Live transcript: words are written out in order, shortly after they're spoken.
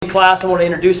class, I want to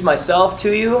introduce myself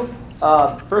to you.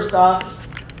 First off,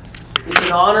 it's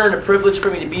an honor and a privilege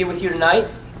for me to be with you tonight.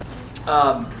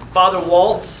 Father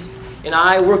Waltz and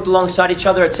I worked alongside each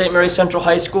other at St. Mary Central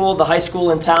High School, the high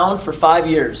school in town, for 5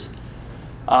 years.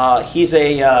 He's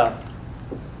a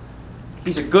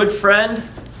good friend,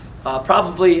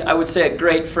 probably I would say a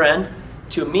great friend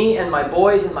to me and my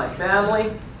boys and my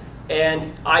family,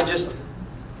 and I just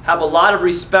have a lot of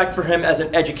respect for him as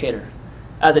an educator,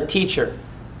 as a teacher.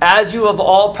 As you have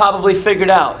all probably figured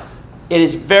out, it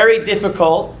is very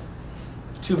difficult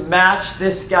to match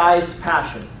this guy's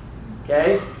passion,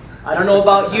 okay? I don't know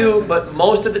about you, but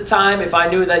most of the time, if I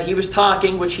knew that he was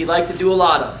talking, which he liked to do a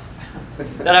lot of,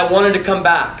 that I wanted to come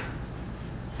back.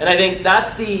 And I think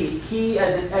that's the key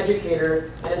as an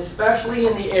educator, and especially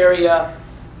in the area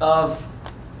of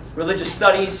religious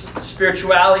studies,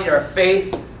 spirituality, or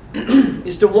faith,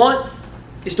 is to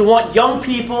want young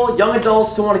people, young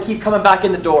adults to want to keep coming back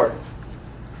in the door.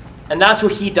 And that's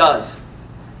what he does.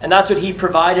 And that's what he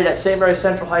provided at St. Mary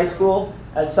Central High School,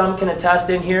 as some can attest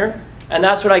in here. And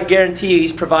that's what I guarantee you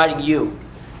he's providing you.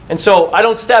 And so I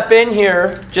don't step in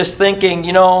here just thinking,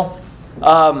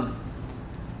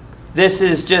 this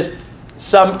is just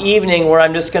some evening where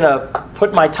I'm just going to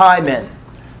put my time in.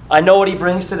 I know what he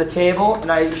brings to the table,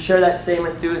 and I share that same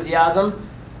enthusiasm.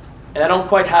 And I don't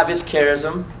quite have his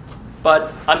charism,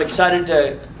 but I'm excited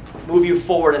to move you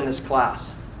forward in this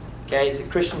class. Okay, is it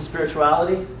Christian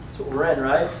spirituality? That's what we're in,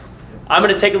 right? I'm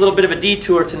going to take a little bit of a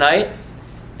detour tonight,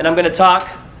 and I'm going to talk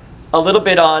a little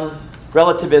bit on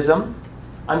relativism.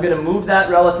 I'm going to move that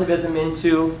relativism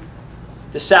into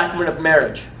the sacrament of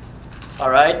marriage. All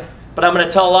right? But I'm going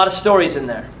to tell a lot of stories in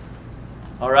there.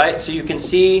 All right? So you can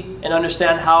see and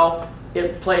understand how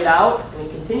it played out, and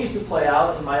it continues to play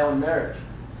out in my own marriage.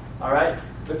 All right?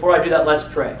 Before I do that, let's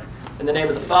pray. In the name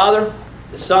of the Father,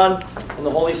 the Son, and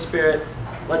the Holy Spirit,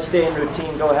 let's stay in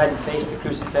routine. Go ahead and face the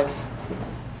crucifix.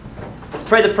 Let's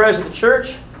pray the prayers of the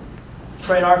church.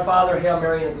 Pray in Our Father, Hail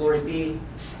Mary, and glory be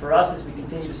for us as we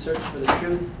continue to search for the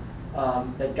truth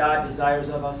that God desires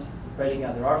of us. Pray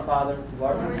together. Our Father, who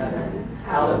art in heaven,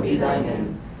 hallowed be thy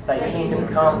name. Thy kingdom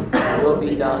come, thy will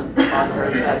be done, on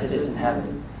earth as it is in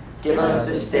heaven. Give us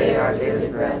this day our daily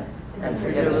bread, and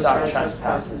forgive us our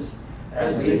trespasses,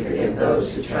 as we forgive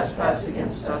those who trespass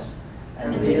against us.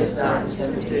 And lead us not into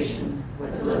temptation,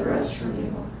 but deliver us from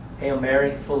evil. Hail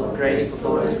Mary, full of grace, the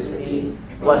Lord is with thee.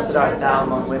 Blessed art thou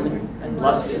among women, and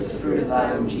blessed is the fruit of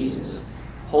thy womb, Jesus.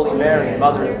 Holy Mary,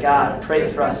 Mother of God, pray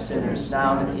for us sinners,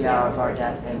 now and at the hour of our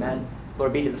death. Amen.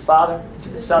 Glory be to the Father, to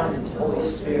the Son, and to the Holy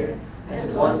Spirit, as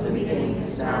it was in the beginning,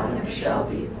 is now, and ever shall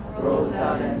be, world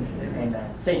without end.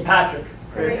 Amen. Saint Patrick,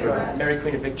 pray for us. Mary,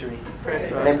 Queen of Victory. Pray for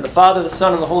us. In the name of the Father, the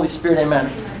Son, and the Holy Spirit.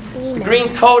 Amen. The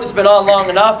green coat has been on long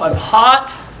enough. I'm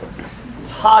hot.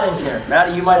 It's hot in here.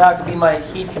 Maddie, you might have to be my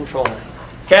heat controller.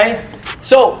 Okay?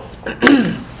 So,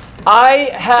 I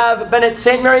have been at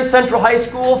St. Mary Central High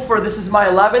School this is my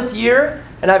 11th year,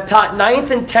 and I've taught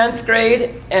 9th and 10th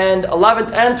grade and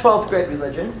 11th and 12th grade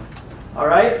religion. All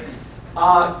right?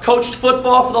 Coached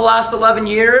football for the last 11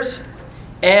 years,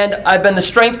 and I've been the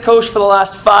strength coach for the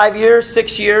last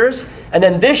 6 years, and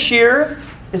then this year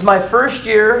is my first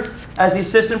year as the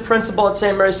assistant principal at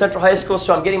St. Mary Central High School,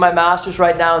 so I'm getting my master's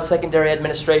right now in secondary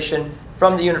administration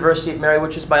from the University of Mary,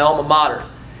 which is my alma mater.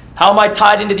 How am I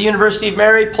tied into the University of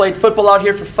Mary? Played football out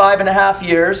here for 5.5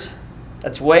 years.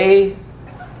 That's way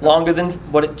longer than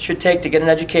what it should take to get an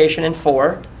education in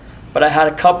 4. But I had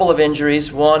a couple of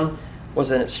injuries. One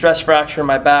was a stress fracture in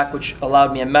my back, which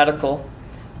allowed me a medical.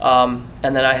 And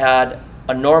then I had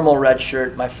a normal red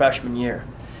shirt my freshman year.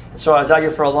 And so I was out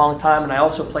here for a long time, and I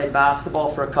also played basketball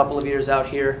for a couple of years out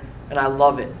here, and I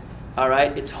love it. All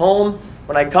right? It's home.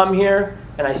 When I come here,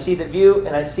 and I see the view,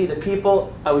 and I see the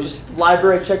people. I was just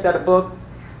library, checked out a book.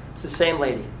 It's the same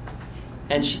lady,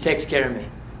 and she takes care of me.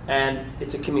 And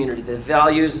it's a community. The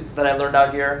values that I learned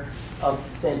out here of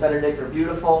St. Benedict are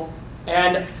beautiful.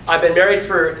 And I've been married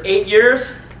for 8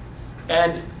 years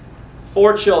and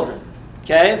 4 children.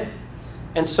 Okay?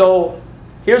 And so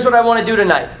here's what I want to do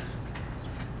tonight.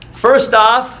 First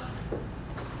off,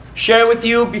 share with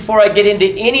you before I get into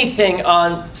anything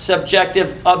on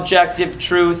subjective, objective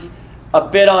truth, a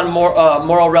bit on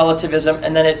moral relativism,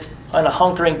 and then it kind of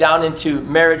hunkering down into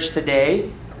marriage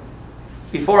today.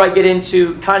 Before I get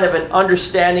into kind of an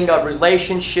understanding of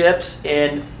relationships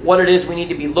and what it is we need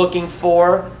to be looking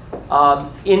for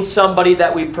in somebody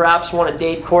that we perhaps want to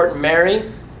date, court, and marry,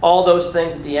 all those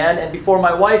things at the end. And before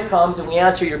my wife comes and we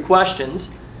answer your questions,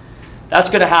 that's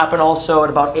going to happen also at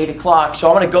about 8 o'clock. So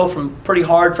I'm going to go from pretty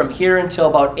hard from here until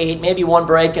about 8, maybe one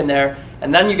break in there.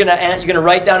 And then you're going to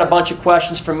write down a bunch of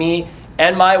questions for me,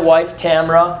 and my wife,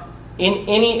 Tamara, in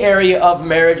any area of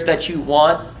marriage that you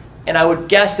want. And I would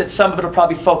guess that some of it will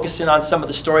probably focus in on some of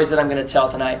the stories that I'm going to tell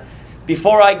tonight.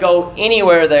 Before I go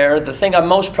anywhere there, the thing I'm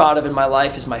most proud of in my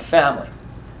life is my family.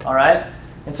 All right?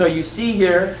 And so you see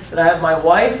here that I have my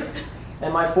wife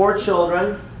and my 4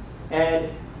 children. And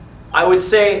I would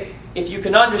say, if you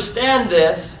can understand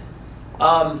this,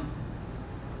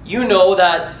 you know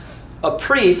that a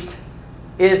priest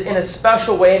is in a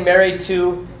special way married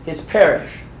to his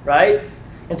parish, right?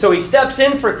 And so he steps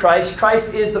in for Christ.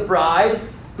 Christ is the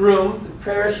bridegroom. The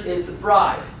parish is the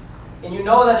bride. And you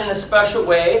know that in a special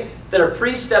way that a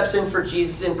priest steps in for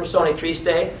Jesus in persona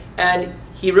Christi, and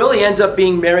he really ends up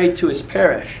being married to his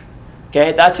parish.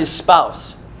 Okay? That's his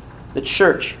spouse, the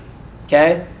church.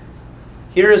 Okay?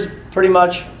 Here is pretty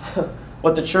much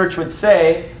what the church would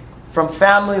say from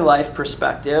family life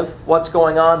perspective, what's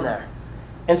going on there.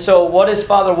 And so what is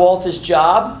Father Waltz's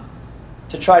job?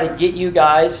 To try to get you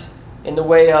guys in the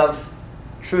way of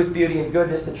truth, beauty, and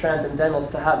goodness, the transcendentals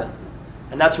to heaven.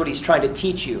 And that's what he's trying to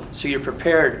teach you, so you're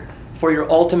prepared for your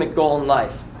ultimate goal in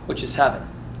life, which is heaven.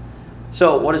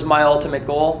 So what is my ultimate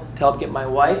goal? To help get my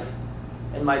wife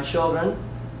and my children,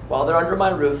 while they're under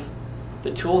my roof,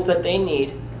 the tools that they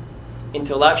need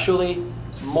intellectually,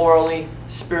 morally,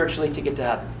 spiritually to get to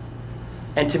heaven.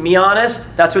 And to be honest,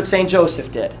 that's what St.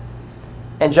 Joseph did.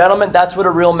 And gentlemen, that's what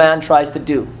a real man tries to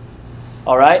do.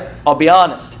 All right? I'll be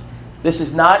honest. This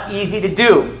is not easy to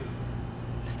do,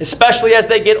 especially as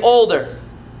they get older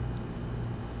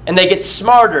and they get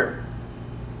smarter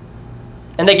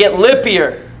and they get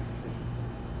lippier.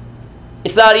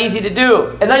 It's not easy to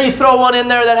do. And then you throw one in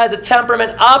there that has a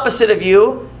temperament opposite of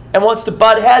you and wants to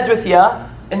butt heads with you.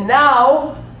 And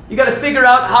now you got to figure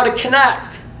out how to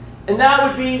connect. And that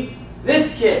would be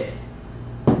this kid.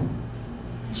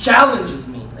 Challenges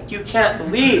me like you can't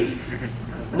believe.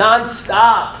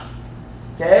 Non-stop.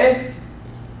 Okay?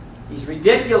 He's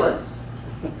ridiculous.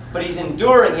 But he's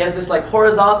enduring. He has this like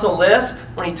horizontal lisp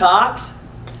when he talks.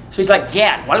 So he's like,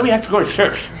 yeah, why do we have to go to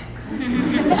church?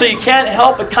 So you can't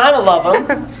help but kind of love him.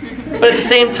 But at the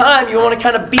same time, you want to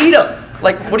kind of beat him.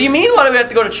 Like, what do you mean, why do we have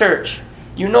to go to church?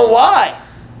 You know why.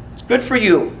 It's good for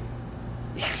you.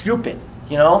 He's stupid,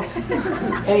 you know?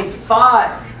 And he's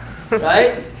 5,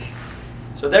 right?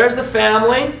 So there's the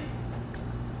family.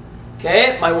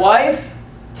 Okay, my wife,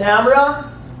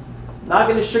 Tamara, not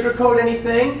going to sugarcoat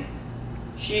anything.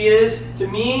 She is, to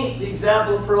me, the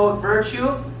example of heroic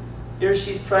virtue. Here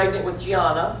she's pregnant with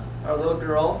Gianna, our little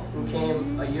girl, who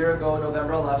came a year ago,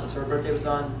 November 11th, so her birthday was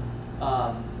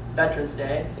on Veterans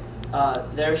Day.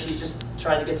 There she's just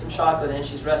trying to get some chocolate in.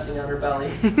 She's resting on her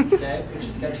belly. Okay,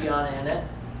 she's got Gianna in it.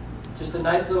 Just a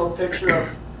nice little picture of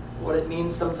what it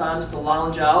means sometimes to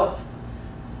lounge out.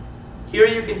 Here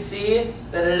you can see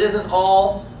that it isn't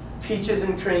all peaches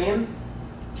and cream.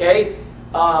 Okay,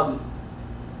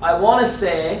 I want to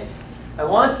say that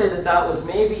was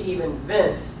maybe even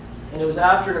Vince, and it was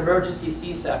after an emergency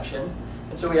C-section.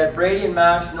 And so we had Brady and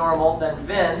Max normal, then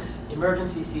Vince,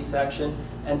 emergency C-section,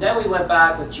 and then we went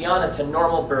back with Gianna to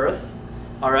normal birth,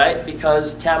 all right,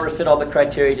 because Tamara fit all the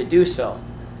criteria to do so,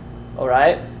 all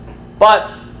right?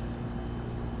 But,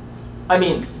 I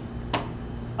mean,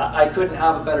 I couldn't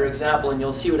have a better example, and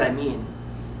you'll see what I mean,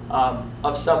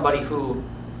 of somebody who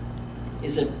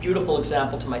is a beautiful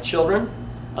example to my children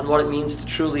on what it means to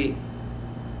truly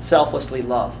selflessly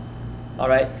love. All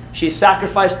right? She's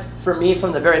sacrificed for me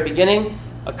from the very beginning.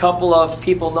 A couple of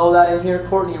people know that in here.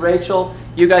 Courtney, Rachel.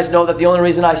 You guys know that the only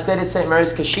reason I stayed at St. Mary's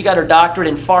is because she got her doctorate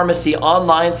in pharmacy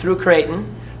online through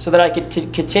Creighton so that I could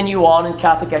continue on in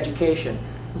Catholic education.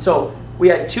 And so we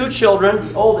had 2 children,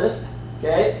 the oldest,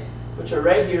 okay, which are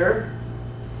right here.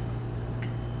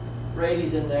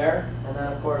 Brady's in there. And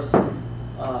then, of course,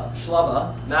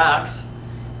 Shlava, Max,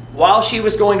 while she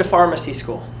was going to pharmacy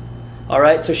school. All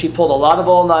right, so she pulled a lot of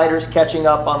all-nighters catching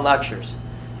up on lectures,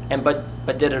 but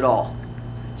did it all.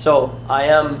 So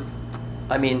of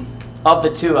the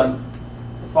 2, I'm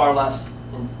far less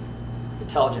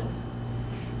intelligent.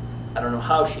 I don't know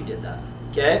how she did that,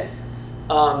 okay?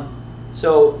 And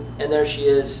there she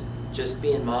is, just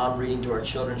being mom, reading to our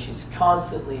children. She's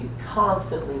constantly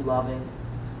loving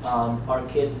our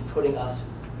kids and putting us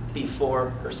before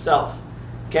herself,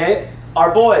 okay?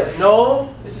 Our boys,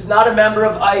 no, this is not a member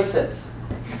of ISIS,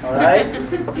 all right?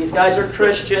 These guys are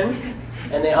Christian,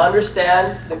 and they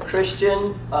understand the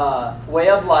Christian way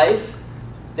of life.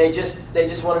 They just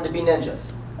wanted to be ninjas,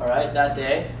 all right, that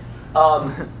day.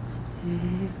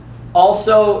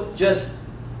 Also, just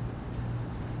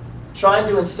trying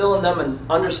to instill in them an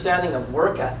understanding of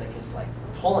work ethic is like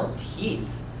pulling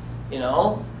teeth, you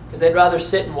know? Because they'd rather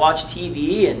sit and watch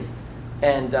TV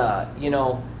and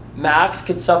Max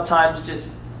could sometimes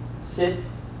just sit,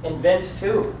 and Vince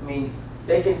too. I mean,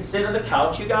 they can sit on the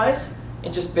couch, you guys,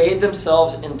 and just bathe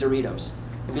themselves in Doritos.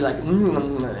 And be like,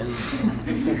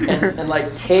 and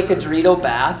like take a Dorito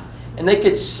bath. And they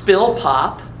could spill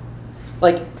pop,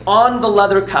 like on the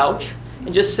leather couch,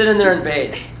 and just sit in there and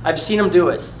bathe. I've seen them do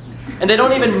it. And they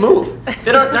don't even move.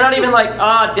 They're not even like,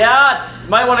 Dad, you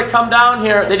might want to come down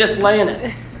here. They just lay in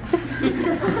it.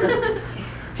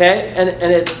 Okay?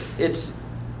 And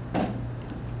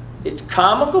it's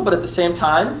comical, but at the same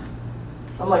time,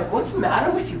 I'm like, what's the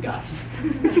matter with you guys?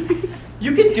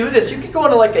 You could do this. You could go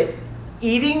into like a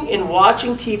eating and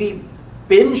watching TV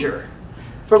binger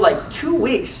for like 2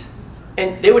 weeks,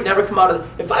 and they would never come out of it.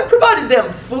 If I provided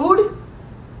them food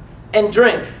and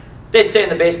drink, they'd stay in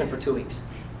the basement for 2 weeks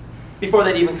before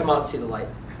they'd even come out and see the light.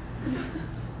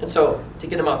 And so to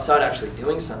get them outside actually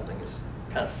doing something is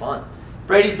kind of fun.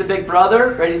 Brady's the big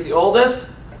brother. Brady's the oldest.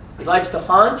 He likes to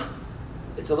hunt.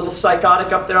 It's a little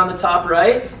psychotic up there on the top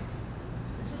right.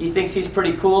 He thinks he's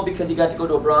pretty cool because he got to go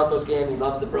to a Broncos game. He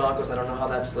loves the Broncos. I don't know how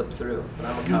that slipped through, but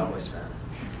I'm a Cowboys fan.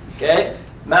 Okay?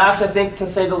 Max, I think, to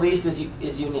say the least,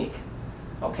 is unique.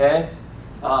 Okay?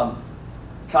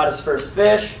 Caught his first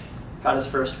fish. Caught his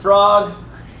first frog.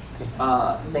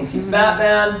 Thinks he's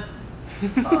Batman.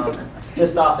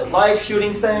 Pissed off at life,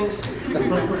 shooting things.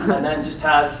 And then just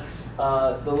has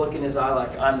the look in his eye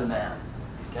like, I'm the man.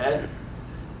 Okay?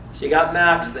 So you got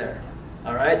Max there.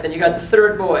 All right? Then you got the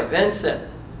third boy, Vincent.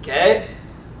 Okay?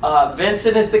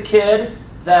 Vincent is the kid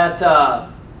that, I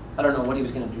don't know what he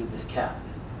was going to do with this cat.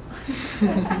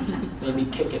 Made me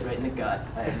kick it right in the gut.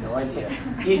 I have no idea.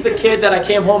 He's the kid that I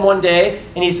came home one day,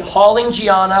 and he's hauling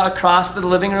Gianna across the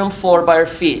living room floor by her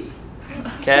feet.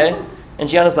 Okay? And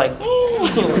Gianna's like,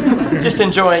 just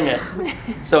enjoying it.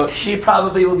 So she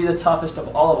probably will be the toughest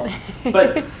of all of them.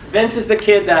 But Vince is the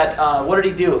kid that, what did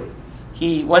he do?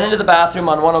 He went into the bathroom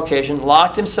on one occasion,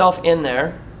 locked himself in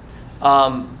there,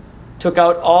 took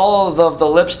out all of the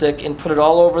lipstick and put it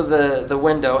all over the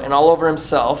window and all over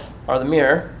himself, or the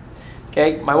mirror.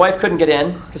 Okay, my wife couldn't get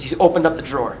in because he opened up the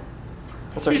drawer.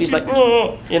 And so she's like,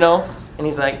 and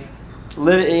he's like,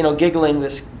 giggling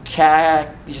this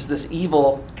just this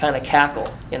evil kind of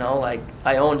cackle, like,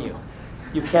 I own you.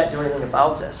 You can't do anything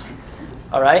about this.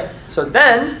 All right? So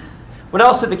then, what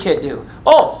else did the kid do?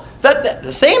 Oh,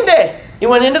 the same day, he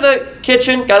went into the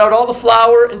kitchen, got out all the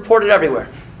flour, and poured it everywhere.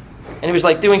 And he was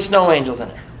like doing snow angels in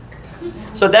it.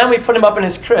 So then we put him up in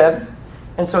his crib,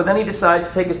 and so then he decides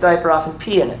to take his diaper off and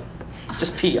pee in it.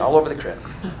 Just pee all over the crib.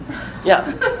 Yeah,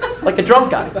 like a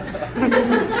drunk guy.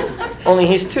 Only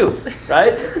he's 2,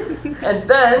 right? And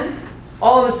then,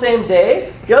 all on the same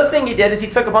day, the other thing he did is he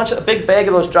took a big bag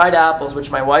of those dried apples, which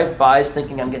my wife buys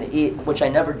thinking I'm going to eat, which I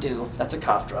never do. That's a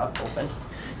cough drop, open.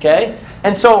 Okay?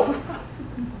 And so,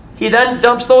 he then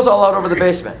dumps those all out over the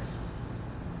basement.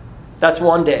 That's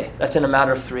one day. That's in a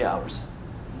matter of 3 hours.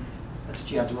 That's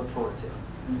what you have to look forward to.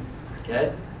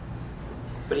 Okay?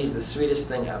 But he's the sweetest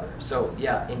thing ever. So,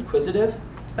 yeah, inquisitive,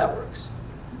 that works.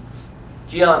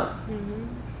 Gianna.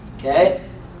 Okay?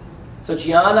 So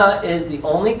Gianna is the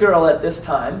only girl at this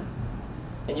time,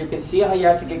 and you can see how you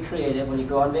have to get creative when you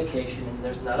go on vacation and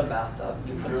there's not a bathtub.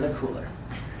 You put her in a cooler.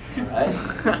 All right?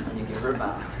 And you give her a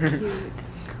bath.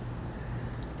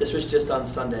 This was just on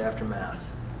Sunday after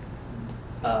Mass.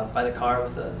 By the car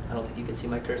with I don't think you can see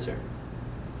my cursor.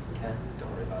 Okay?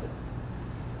 Don't worry about it.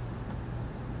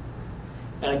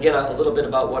 And again, a little bit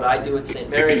about what I do at St.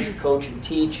 Mary's, coach and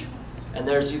teach. And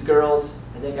there's you girls,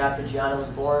 I think after Gianna was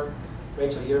born.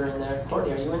 Rachel, you're in there.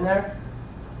 Courtney, are you in there?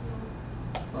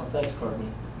 Oh, thanks, Courtney.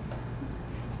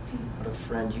 What a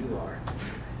friend you are.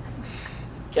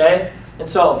 Okay? And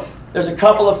so, there's a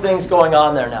couple of things going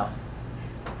on there now.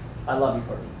 I love you,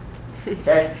 Courtney.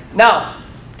 Okay? Now,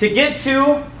 to get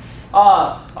to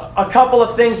a couple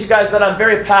of things, you guys, that I'm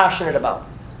very passionate about.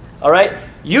 All right?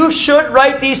 You should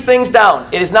write these things down.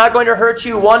 It is not going to hurt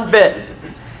you one bit.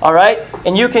 All right?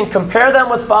 And you can compare them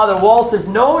with Father Waltz's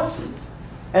notes.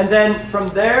 And then from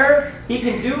there, he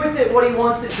can do with it what he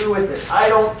wants to do with it. I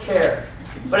don't care.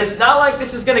 But it's not like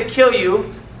this is going to kill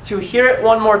you to hear it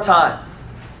one more time.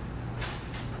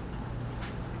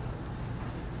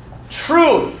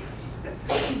 Truth.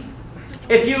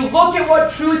 If you look at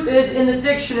what truth is in the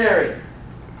dictionary,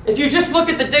 if you just look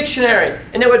at the dictionary,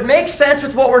 and it would make sense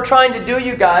with what we're trying to do,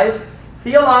 you guys,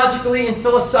 theologically and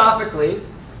philosophically,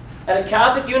 at a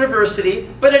Catholic university,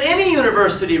 but at any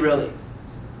university really.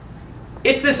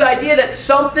 It's this idea that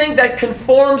something that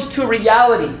conforms to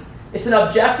reality. It's an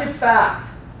objective fact.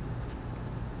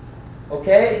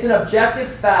 Okay? It's an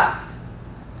objective fact.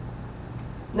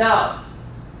 Now,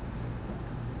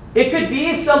 It could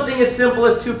be something as simple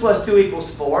as 2 plus 2 equals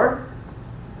 4.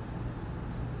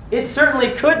 It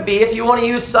certainly could be if you want to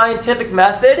use scientific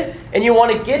method and you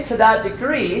want to get to that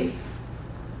degree.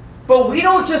 But we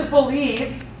don't just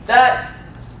believe that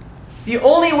the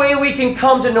only way we can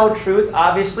come to know truth,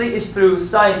 obviously, is through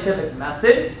scientific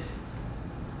method.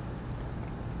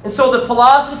 And so the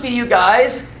philosophy, you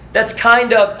guys, that's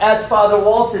kind of, as Father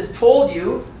Waltz has told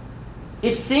you,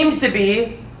 it seems to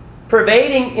be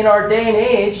pervading in our day and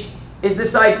age, is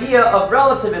this idea of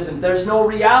relativism. There's no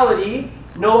reality,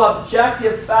 no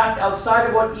objective fact outside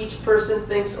of what each person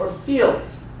thinks or feels.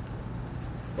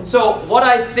 And so what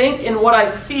I think and what I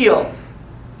feel,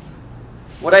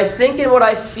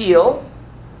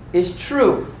 is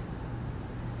truth.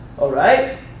 All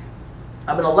right?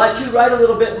 I'm going to let you write a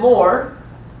little bit more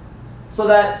so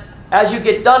that as you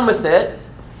get done with it,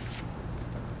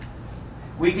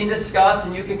 we can discuss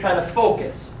and you can kind of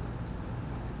focus.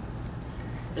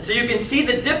 And so you can see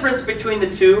the difference between the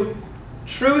two,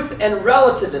 truth and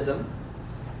relativism,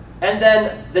 and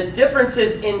then the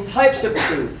differences in types of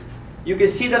truth. You can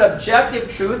see that objective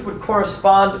truth would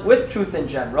correspond with truth in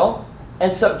general,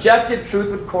 and subjective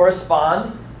truth would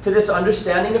correspond to this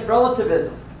understanding of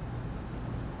relativism.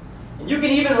 And you can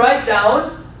even write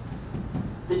down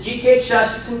the G.K.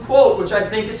 Chesterton quote, which I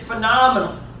think is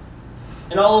phenomenal.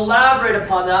 And I'll elaborate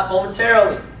upon that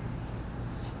momentarily.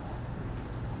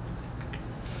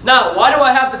 Now, why do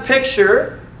I have the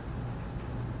picture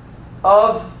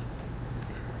of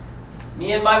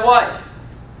me and my wife?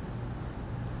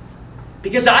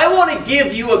 Because I want to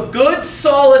give you a good,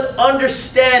 solid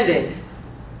understanding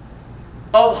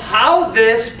of how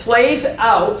this plays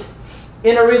out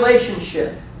in a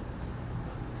relationship.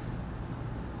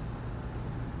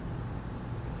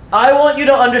 I want you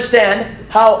to understand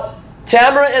how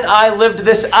Tamara and I lived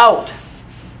this out.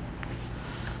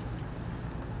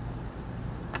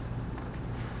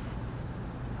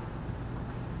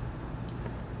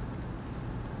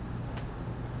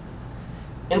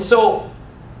 And so,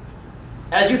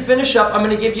 as you finish up, I'm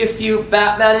going to give you a few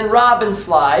Batman and Robin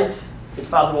slides. Did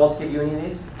Father Waltz give you any of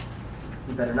these?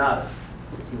 You better not have.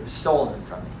 He would have stolen them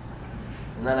from me.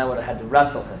 And then I would have had to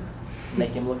wrestle him, make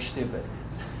him look stupid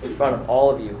in front of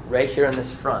all of you, right here in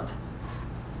this front.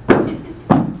 Does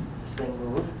this thing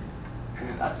move?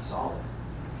 Ooh, that's solid.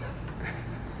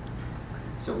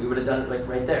 So we would have done it like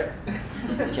right there.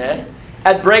 Okay?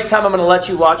 At break time, I'm going to let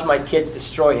you watch my kids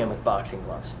destroy him with boxing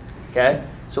gloves. Okay?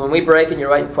 So when we break and you're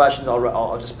writing questions,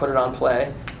 I'll just put it on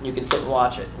play, and you can sit and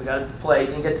watch it. We got to play. You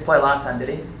didn't get to play last time, did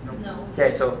he? No.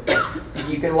 Okay, so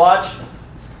you can watch.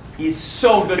 He's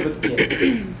so good with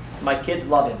kids. My kids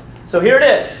love him. So here it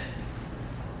is.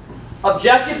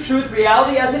 Objective truth,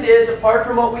 reality as it is, apart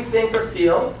from what we think or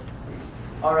feel.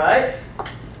 All right?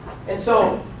 And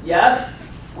so, yes,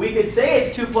 we could say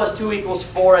it's 2 plus 2 equals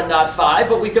 4 and not 5,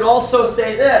 but we could also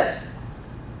say this.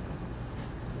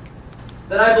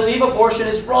 That I believe abortion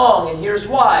is wrong, and here's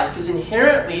why. Because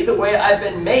inherently, the way I've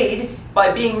been made, by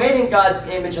being made in God's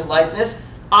image and likeness,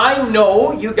 I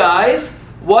know, you guys,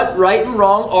 what right and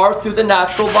wrong are through the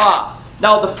natural law.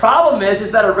 Now, the problem is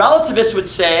that a relativist would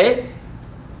say,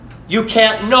 you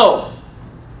can't know.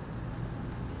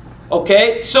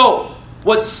 Okay? So,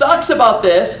 what sucks about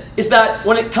this is that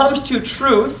when it comes to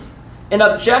truth, an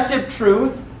objective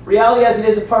truth, reality as it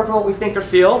is apart from what we think or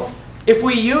feel, if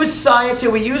we use science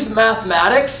and we use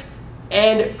mathematics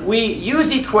and we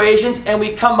use equations and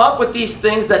we come up with these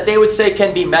things that they would say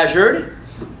can be measured,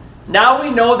 now we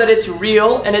know that it's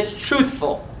real and it's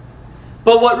truthful.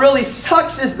 But what really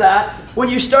sucks is that when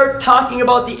you start talking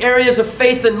about the areas of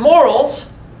faith and morals,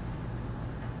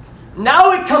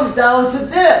 now it comes down to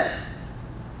this.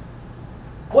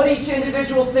 What each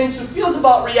individual thinks or feels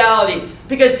about reality.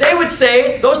 Because they would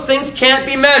say those things can't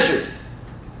be measured.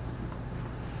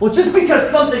 Well, just because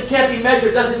something can't be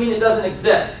measured doesn't mean it doesn't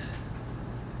exist.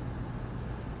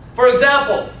 For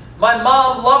example, my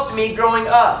mom loved me growing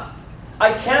up.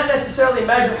 I can't necessarily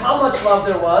measure how much love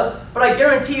there was, but I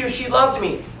guarantee you she loved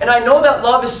me. And I know that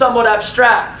love is somewhat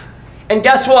abstract. And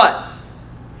guess what?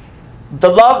 The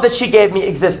love that she gave me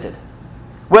existed,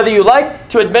 whether you like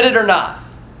to admit it or not.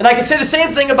 And I can say the same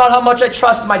thing about how much I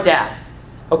trust my dad.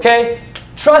 Okay?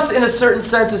 Trust in a certain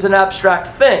sense is an abstract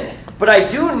thing. But I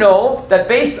do know that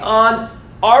based on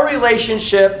our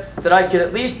relationship, that I could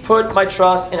at least put my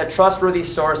trust in a trustworthy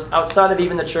source outside of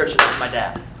even the church, and that's my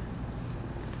dad.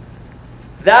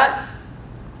 That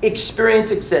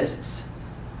experience exists.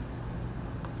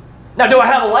 Now, do I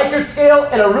have a Likert scale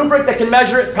and a rubric that can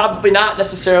measure it? Probably not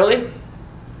necessarily.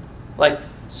 Like,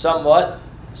 somewhat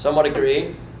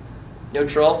agree.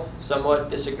 Neutral,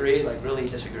 somewhat disagree, like really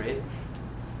disagree.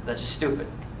 That's just stupid.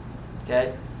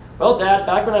 Okay? Well, Dad,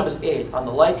 back when I was 8, on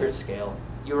the Likert scale,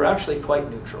 you were actually quite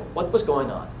neutral. What was going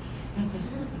on?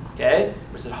 Okay?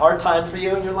 Was it a hard time for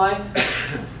you in your life?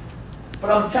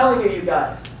 But I'm telling you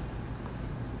guys,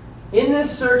 in this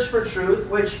search for truth,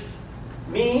 which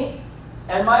me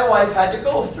and my wife had to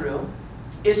go through,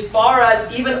 as far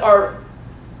as even our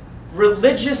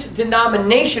religious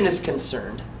denomination is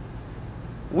concerned,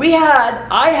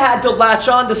 I had to latch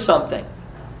on to something.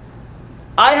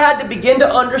 I had to begin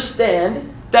to understand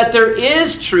that there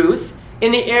is truth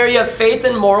in the area of faith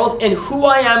and morals and who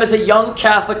I am as a young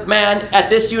Catholic man at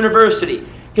this university.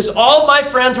 Because all my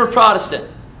friends were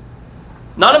Protestant.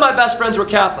 None of my best friends were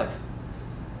Catholic.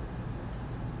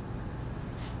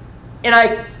 And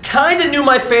I kind of knew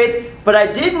my faith, but I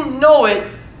didn't know it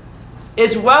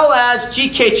as well as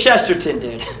G.K. Chesterton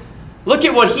did. Look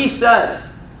at what he says.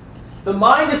 The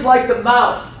mind is like the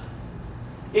mouth.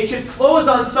 It should close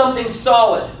on something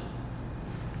solid.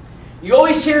 You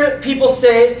always hear people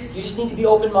say, you just need to be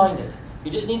open-minded. You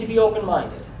just need to be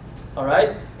open-minded. All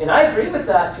right? And I agree with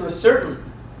that to a certain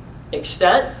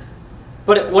extent.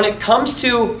 But when it comes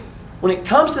to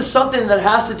something that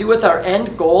has to do with our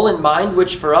end goal in mind,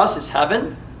 which for us is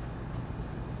heaven,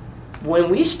 when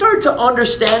we start to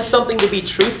understand something to be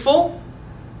truthful,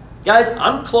 guys,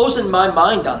 I'm closing my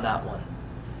mind on that one.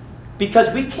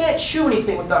 Because we can't chew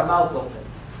anything with our mouth open.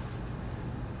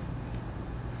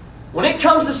 When it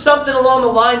comes to something along the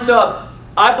lines of,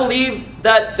 I believe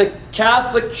that the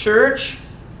Catholic Church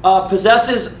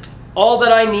possesses all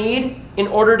that I need in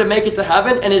order to make it to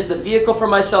heaven and is the vehicle for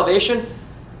my salvation,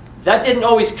 that didn't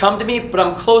always come to me, but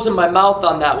I'm closing my mouth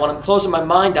on that one. I'm closing my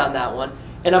mind on that one.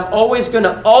 And I'm always going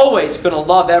to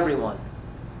love everyone.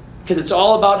 Because it's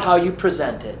all about how you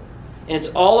present it. And it's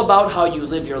all about how you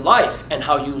live your life and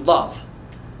how you love.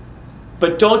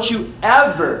 But don't you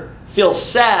ever feel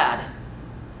sad.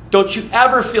 Don't you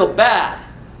ever feel bad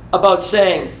about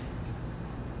saying,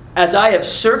 as I have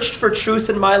searched for truth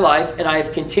in my life, and I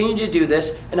have continued to do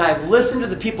this, and I have listened to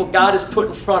the people God has put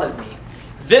in front of me,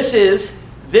 this is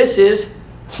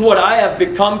what I have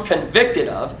become convicted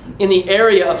of in the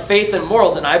area of faith and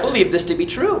morals, and I believe this to be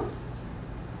true.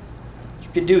 You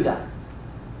can do that.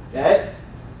 Okay?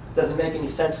 It doesn't make any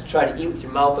sense to try to eat with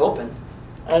your mouth open.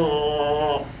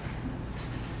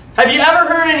 Have you ever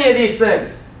heard any of these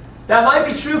things? That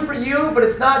might be true for you, but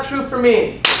it's not true for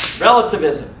me.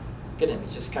 Relativism. Look at him.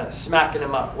 He's just kind of smacking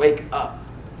him up. Wake up.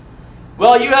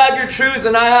 Well, you have your truth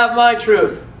and I have my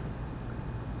truth.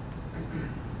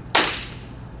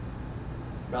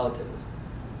 Relativism.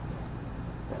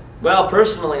 Well,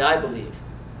 personally, I believe.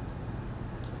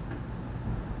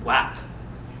 WAP.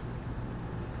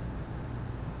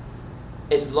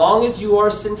 As long as you are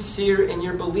sincere in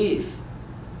your belief,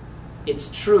 it's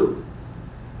true.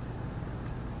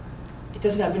 It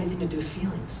doesn't have anything to do with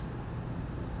feelings.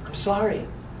 I'm sorry.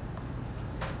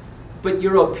 But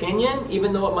your opinion,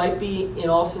 even though it might be in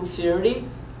all sincerity,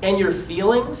 and your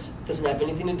feelings, doesn't have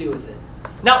anything to do with it.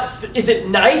 Now, is it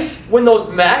nice when those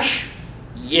mesh?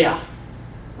 Yeah.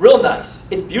 Real nice.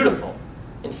 It's beautiful.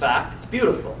 In fact, it's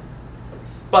beautiful.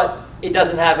 But it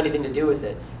doesn't have anything to do with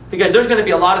it. Because there's going to be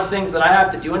a lot of things that I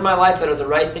have to do in my life that are the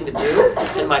right thing to do,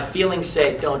 and my feelings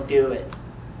say, don't do it.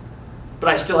 But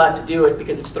I still have to do it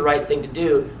because it's the right thing to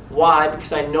do. Why?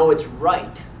 Because I know it's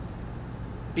right.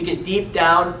 Because deep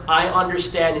down, I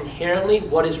understand inherently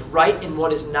what is right and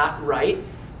what is not right.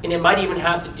 And it might even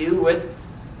have to do with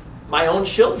my own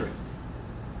children.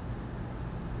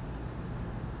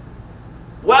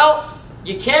 Well,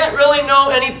 you can't really know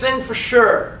anything for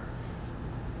sure.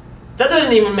 That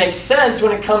doesn't even make sense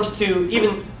when it comes to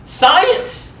even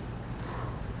science.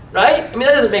 Right? I mean,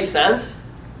 that doesn't make sense.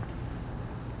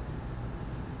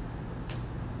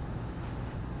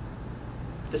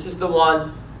 This is the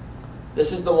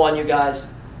one, you guys,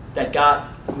 that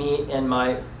got me and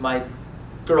my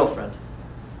girlfriend.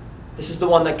 This is the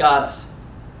one that got us.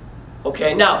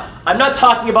 Okay, now, I'm not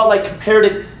talking about like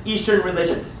comparative Eastern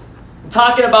religions. I'm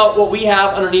talking about what we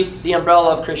have underneath the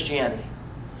umbrella of Christianity.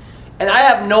 And I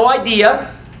have no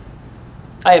idea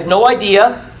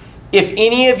if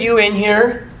any of you in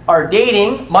here are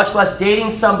dating, much less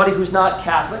dating somebody who's not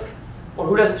Catholic or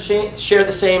who doesn't share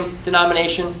the same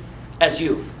denomination as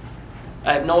you.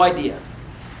 I have no idea.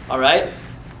 All right?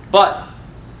 But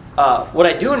what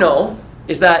I do know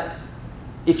is that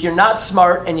if you're not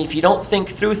smart and if you don't think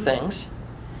through things,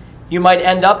 you might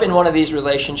end up in one of these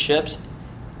relationships.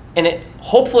 And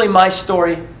hopefully my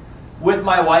story with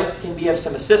my wife can be of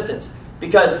some assistance.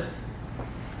 Because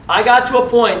I got to a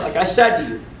point, like I said to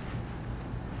you,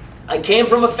 I came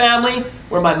from a family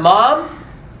where my mom,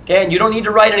 okay, and you don't need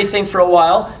to write anything for a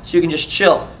while, so you can just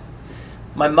chill.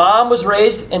 My mom was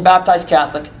raised in baptized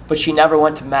Catholic. but she never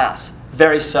went to Mass.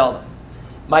 Very seldom.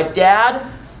 My dad,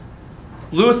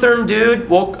 Lutheran dude,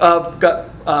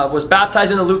 was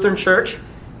baptized in the Lutheran church,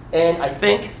 and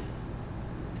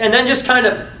then just kind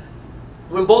of,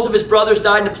 when both of his brothers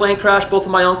died in a plane crash, both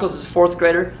of my uncles as a fourth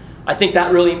grader, I think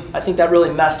that really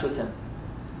messed with him.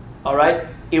 All right?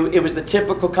 It was the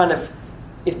typical kind of,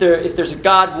 if there's a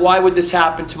God, why would this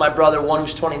happen to my brother, one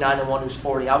who's 29 and one who's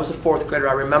 40? I was a fourth grader.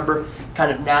 I remember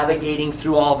kind of navigating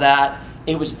through all that.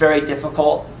 It was very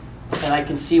difficult, and I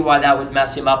can see why that would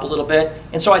mess him up a little bit.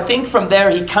 And so I think from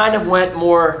there, he kind of went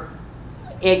more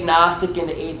agnostic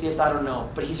into atheist. I don't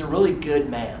know. But he's a really good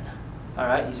man. All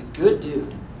right? He's a good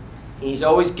dude. He's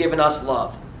always given us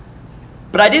love.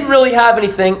 But I didn't really have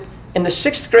anything. In the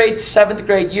 6th grade, 7th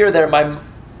grade year there,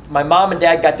 my mom and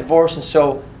dad got divorced, and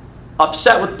so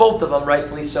upset with both of them,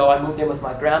 rightfully so, I moved in with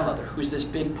my grandmother, who's this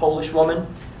big Polish woman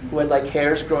who had like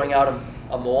hairs growing out of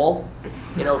a mole,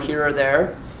 here or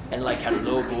there, and like had a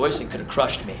low voice and could have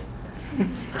crushed me.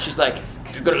 And she's like,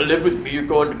 if you're going to live with me, you're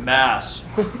going to Mass.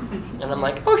 And I'm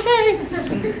like, okay.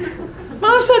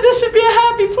 Mom said this would be a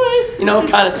happy place.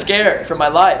 Kind of scared for my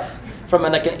life from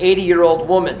an 80-year-old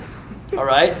woman, all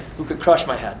right, who could crush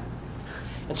my head.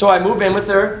 And so I move in with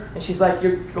her, and she's like,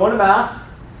 you're going to Mass?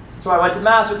 So I went to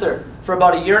Mass with her for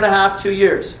about 1.5 years, 2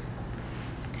 years.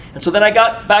 And so then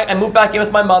I moved back in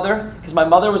with my mother, because my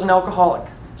mother was an alcoholic.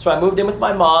 So I moved in with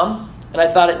my mom, and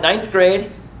I thought at 9th grade,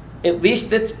 at least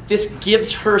this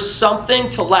gives her something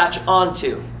to latch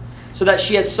onto, so that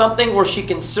she has something where she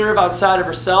can serve outside of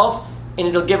herself, and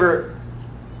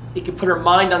it can put her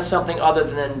mind on something other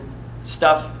than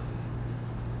stuff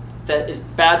that is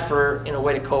bad for her in a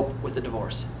way to cope with the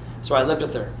divorce. So I lived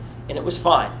with her, and it was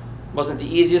fine. It wasn't the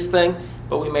easiest thing,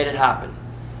 but we made it happen.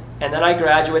 And then I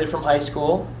graduated from high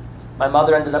school. My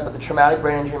mother ended up with a traumatic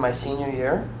brain injury my senior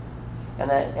year,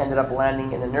 and I ended up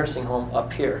landing in a nursing home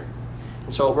up here.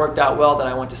 And so it worked out well that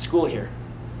I went to school here.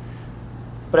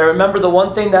 But I remember the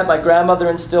one thing that my grandmother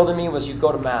instilled in me was you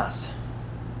go to Mass.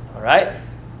 All right?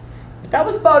 But that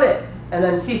was about it. And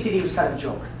then CCD was kind of a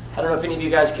joke. I don't know if any of you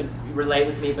guys could relate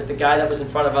with me, but the guy that was in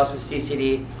front of us with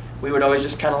CCD, we would always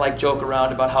just kind of like joke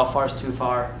around about how far's too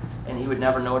far, and he would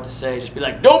never know what to say. Just be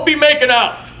like, don't be making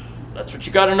out. That's what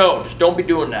you got to know. Just don't be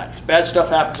doing that, because bad stuff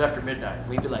happens after midnight. And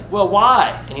we'd be like, well,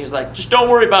 why? And he was like, just don't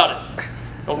worry about it.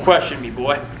 Don't question me,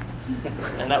 boy.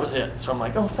 And that was it. So I'm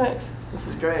like, oh, thanks. This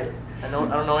is great. I don't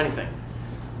know anything.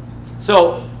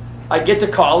 So I get to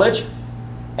college,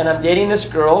 and I'm dating this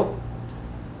girl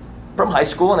from high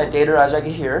school, and I date her as I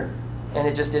get here, and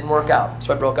it just didn't work out.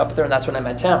 So I broke up with her, and that's when I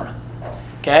met Tamara.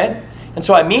 Okay? And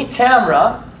so I meet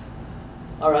Tamara,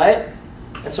 all right?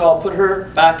 And so I'll put her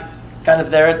back kind of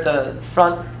there at the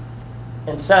front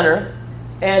and center.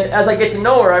 And as I get to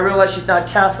know her, I realize she's not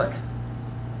Catholic.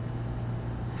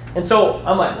 And so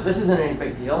I'm like, well, this isn't any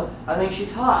big deal. I think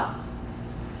she's hot.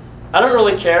 I don't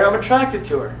really care. I'm attracted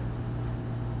to her.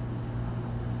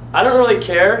 I don't really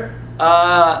care.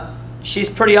 She's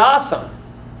pretty awesome.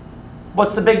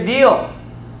 What's the big deal?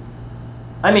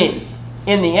 I mean,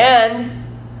 in the end,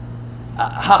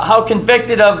 how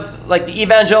convicted of like the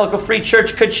evangelical free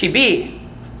church could she be?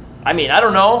 I mean, I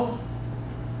don't know.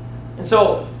 And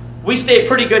so we stayed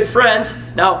pretty good friends.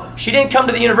 Now, she didn't come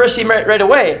to the university right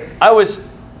away. I was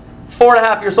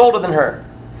 4.5 years older than her.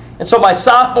 And so my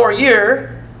sophomore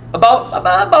year,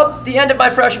 about the end of my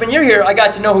freshman year here, I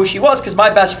got to know who she was because my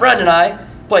best friend and I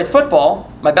played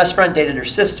football. My best friend dated her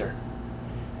sister.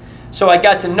 So I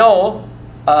got to know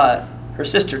her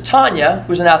sister Tanya,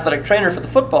 who's an athletic trainer for the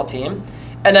football team.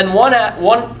 And then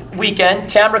one weekend,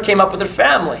 Tamara came up with her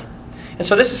family. And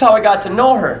so this is how I got to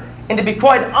know her. And to be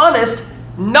quite honest,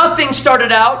 nothing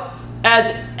started out as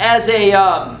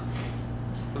a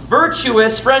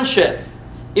virtuous friendship.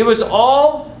 It was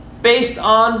all based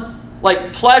on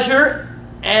like pleasure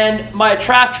and my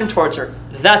attraction towards her.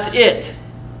 That's it.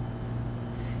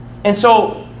 And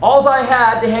so all I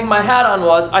had to hang my hat on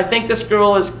was, I think this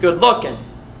girl is good looking.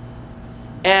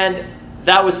 And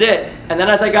that was it. And then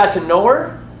as I got to know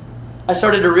her, I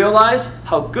started to realize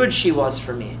how good she was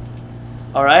for me.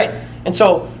 All right? And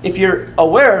so if you're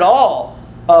aware at all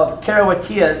of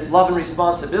Karawatia's love and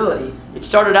responsibility, it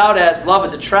started out as love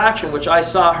as attraction, which I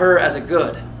saw her as a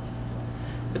good.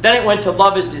 But then it went to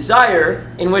love as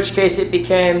desire, in which case it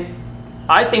became,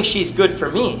 I think she's good for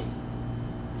me.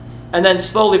 And then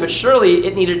slowly but surely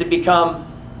it needed to become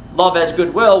love as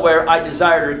goodwill, where I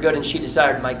desired her good and she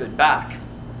desired my good back.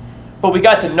 But we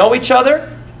got to know each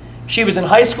other. She was in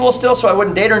high school still, so I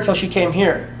wouldn't date her until she came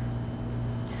here.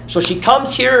 So she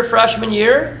comes here her freshman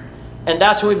year, and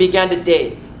that's when we began to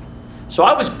date. So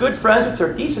I was good friends with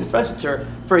her, decent friends with her,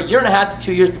 for 1.5 to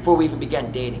 2 years before we even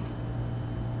began dating.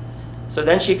 So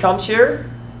then she comes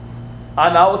here.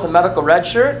 I'm out with a medical red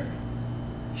shirt.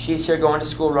 She's here going to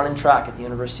school running track at the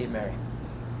University of Mary.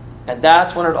 And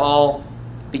that's when it all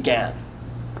began.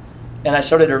 And I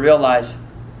started to realize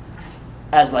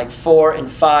as like 4 and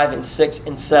 5 and 6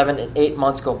 and 7 and 8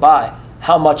 months go by,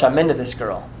 how much I'm into this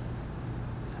girl.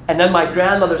 And then my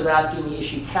grandmother's asking me, is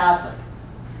she Catholic?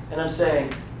 And I'm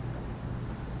saying,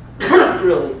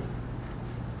 really?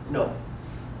 No.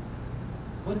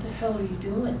 What the hell are you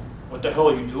doing? What the hell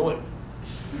are you doing?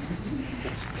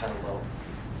 It's kind of low.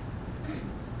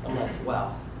 I'm like,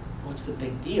 wow, what's the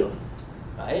big deal?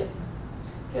 Right?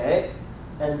 Okay.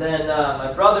 And then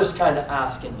my brother's kind of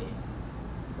asking me.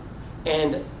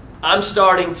 And I'm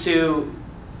starting to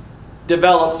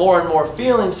develop more and more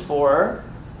feelings for her.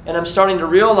 And I'm starting to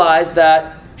realize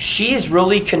that she's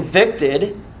really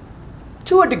convicted,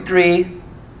 to a degree,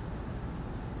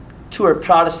 to her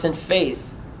Protestant faith.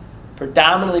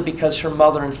 Predominantly because her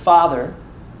mother and father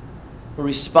were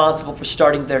responsible for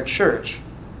starting their church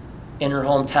in her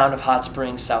hometown of Hot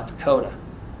Springs, South Dakota.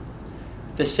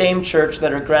 The same church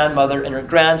that her grandmother and her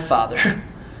grandfather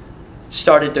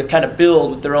started to kind of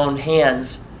build with their own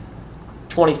hands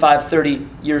 25, 30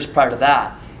 years prior to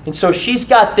that. And so she's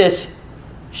got these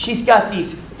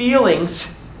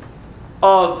feelings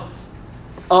of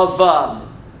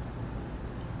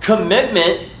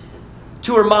commitment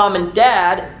to her mom and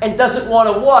dad, and doesn't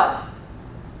want to what?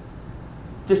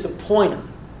 Disappoint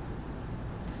them.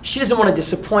 She doesn't want to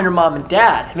disappoint her mom and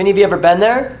dad. Have any of you ever been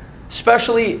there?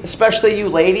 Especially you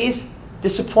ladies,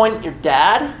 disappoint your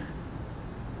dad?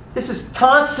 This is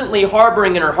constantly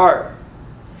harboring in her heart.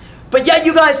 But yet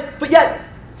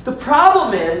the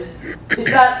problem is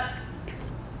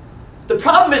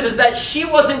that she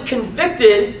wasn't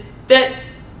convicted that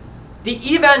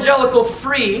the evangelical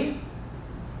free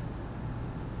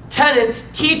tenets,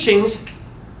 teachings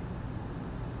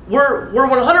were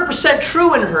 100%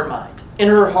 true in her mind, in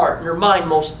her heart, in her mind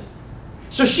mostly.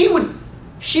 So she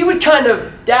would kind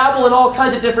of dabble in all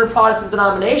kinds of different Protestant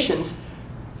denominations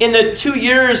in the 2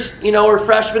 years, her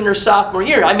freshman or sophomore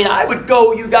year. I mean, I would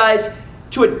go, you guys,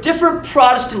 to a different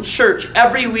Protestant church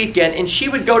every weekend, and she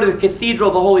would go to the Cathedral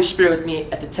of the Holy Spirit with me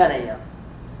at the 10 a.m.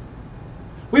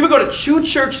 We would go to 2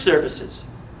 church services.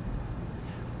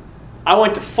 I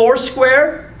went to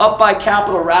Foursquare up by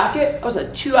Capitol Racket. That was a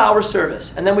 2-hour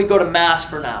service. And then we'd go to Mass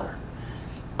for an hour.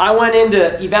 I went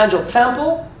into Evangel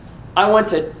Temple. I went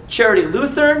to Charity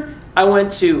Lutheran. I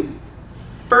went to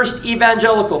First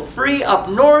Evangelical Free up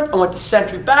north. I went to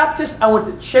Century Baptist. I went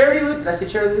to Charity Lutheran. Did I say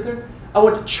Charity Lutheran? I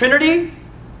went to Trinity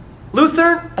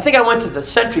Lutheran. I think I went to the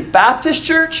Century Baptist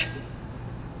Church.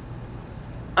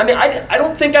 I mean, I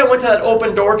don't think I went to that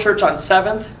Open Door Church on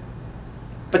 7th.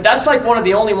 But that's like one of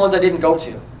the only ones I didn't go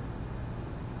to.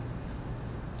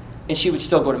 And she would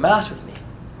still go to Mass with me.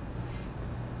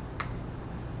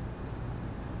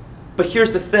 But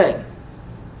here's the thing.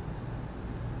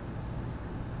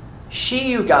 She,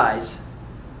 you guys,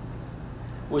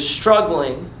 was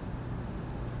struggling.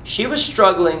 She was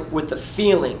struggling with the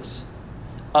feelings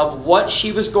of what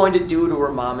she was going to do to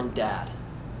her mom and dad.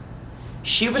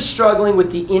 She was struggling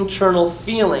with the internal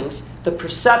feelings, the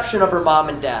perception of her mom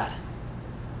and dad.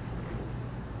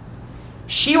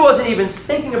 She wasn't even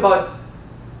thinking about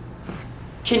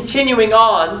continuing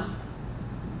on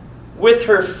with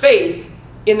her faith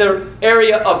in the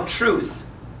area of truth.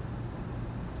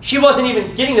 She wasn't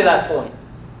even getting to that point.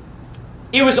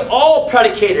 It was all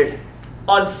predicated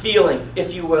on feeling,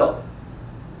 if you will.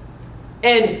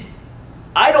 And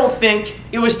I don't think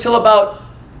it was till about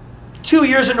 2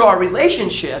 years into our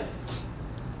relationship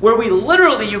where we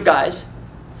literally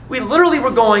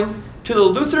were going to the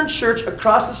Lutheran church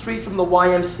across the street from the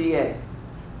YMCA.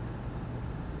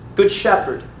 Good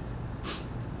Shepherd.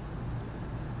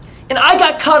 And I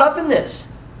got caught up in this.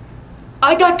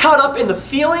 I got caught up in the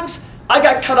feelings. I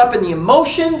got caught up in the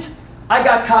emotions. I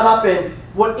got caught up in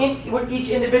what each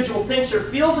individual thinks or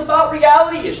feels about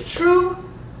reality is true.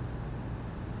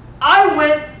 I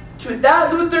went to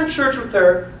that Lutheran church with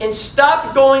her and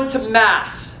stopped going to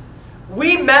Mass.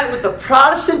 We met with the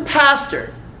Protestant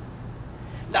pastor.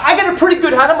 Now, I got a pretty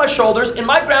good head on my shoulders, and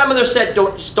my grandmother said,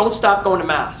 don't stop going to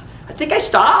Mass. I think I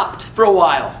stopped for a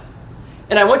while.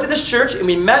 And I went to this church, and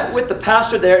we met with the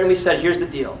pastor there, and we said, here's the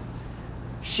deal.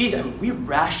 We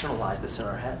rationalized this in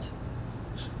our heads.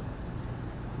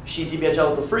 She's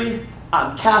evangelical free.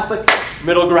 I'm Catholic.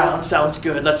 Middle ground sounds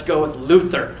good. Let's go with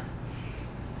Lutheran.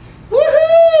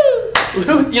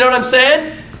 Woohoo! You know what I'm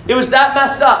saying? It was that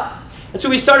messed up. And so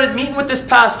we started meeting with this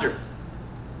pastor.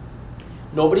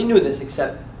 Nobody knew this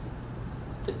except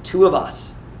the 2 of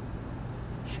us.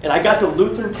 And I got the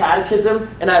Lutheran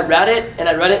Catechism, and I read it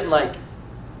in like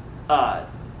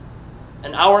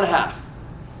an hour and a half.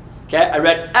 Okay, I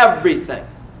read everything.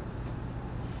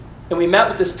 And we met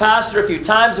with this pastor a few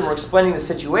times, and we're explaining the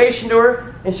situation to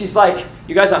her. And she's like,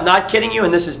 you guys, I'm not kidding you,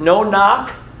 and this is no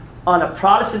knock on a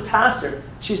Protestant pastor.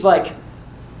 She's like,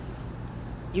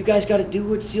 you guys got to do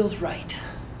what feels right.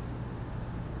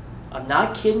 I'm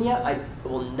not kidding you. I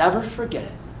will never forget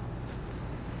it.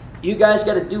 You guys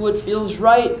got to do what feels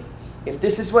right. If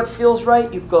this is what feels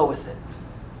right, you go with it.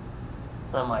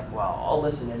 And I'm like, wow, I'll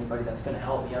listen to anybody that's going to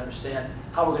help me understand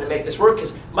how we're going to make this work,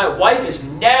 because my wife is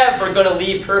never going to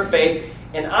leave her faith,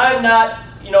 and I'm not,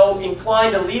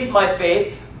 inclined to leave my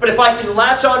faith. But if I can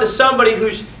latch on to somebody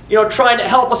who's, trying to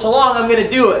help us along, I'm going to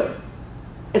do it.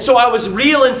 And so I was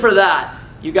reeling for that.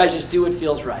 You guys just do what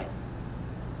feels right.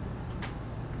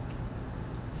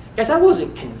 Guys, I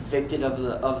wasn't convicted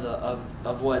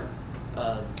of what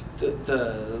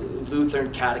the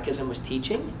Lutheran Catechism was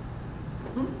teaching.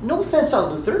 No offense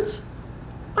on Lutherans.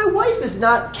 My wife is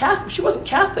not Catholic. She wasn't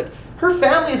Catholic. Her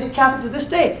family isn't Catholic to this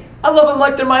day. I love them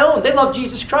like they're my own. They love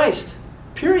Jesus Christ.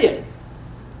 Period.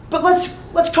 But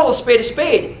let's call a spade a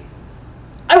spade.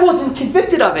 I wasn't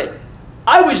convicted of it.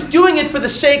 I was doing it for the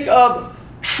sake of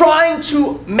trying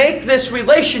to make this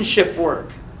relationship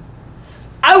work.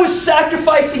 I was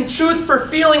sacrificing truth for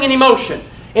feeling and emotion.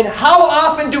 And how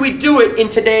often do we do it in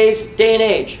today's day and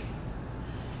age?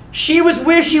 She was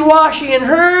wishy-washy in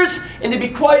hers, and to be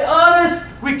quite honest,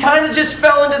 we kind of just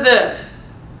fell into this.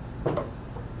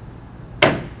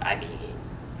 I mean,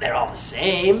 they're all the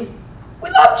same. We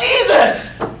love Jesus!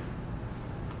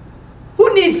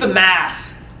 Who needs the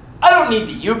Mass? I don't need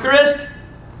the Eucharist.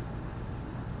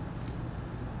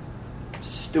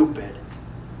 Stupid.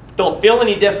 Don't feel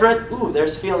any different. Ooh,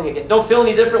 there's feeling again. Don't feel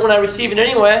any different when I receive it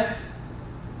anyway.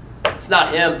 It's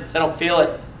not Him, so I don't feel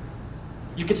it.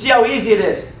 You can see how easy it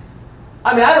is.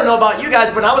 I mean, I don't know about you guys,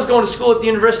 but when I was going to school at the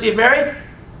University of Mary,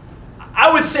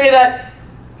 I would say that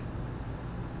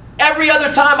every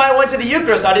other time I went to the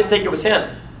Eucharist, I didn't think it was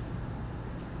Him.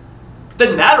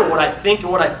 Doesn't matter what I think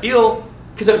and what I feel,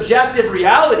 because objective truth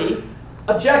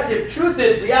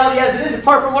is reality as it is,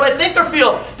 apart from what I think or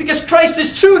feel, because Christ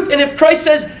is truth. And if Christ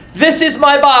says, this is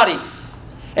my body,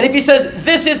 and if He says,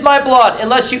 this is my blood,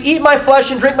 unless you eat my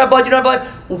flesh and drink my blood, you don't have life,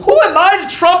 who am I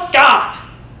to trump God?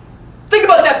 Think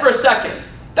about that for a second.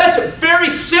 That's a very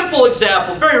simple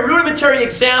example, very rudimentary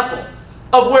example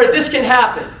of where this can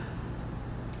happen.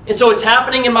 And so it's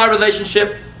happening in my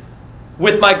relationship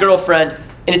with my girlfriend,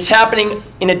 and it's happening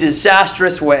in a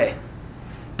disastrous way.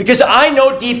 Because I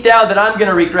know deep down that I'm going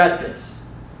to regret this.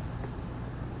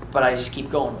 But I just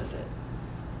keep going with it.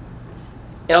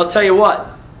 And I'll tell you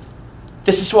what,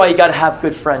 this is why you got to have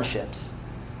good friendships.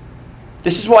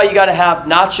 This is why you got to have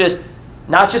not just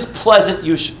pleasant,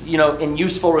 and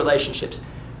useful relationships,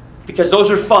 because those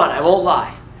are fun, I won't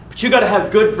lie. But you got to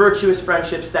have good, virtuous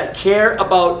friendships that care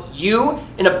about you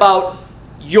and about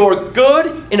your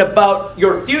good and about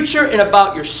your future and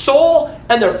about your soul,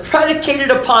 and they're predicated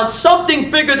upon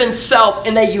something bigger than self,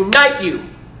 and they unite you.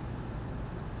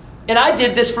 And I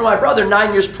did this for my brother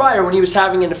 9 years prior when he was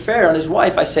having an affair on his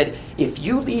wife. I said, if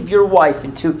you leave your wife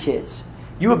and 2 kids,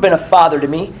 you have been a father to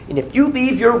me, and if you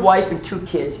leave your wife and 2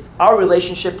 kids, our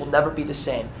relationship will never be the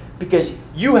same, because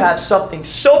you have something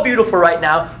so beautiful right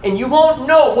now, and you won't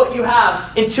know what you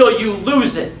have until you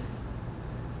lose it.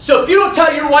 So if you don't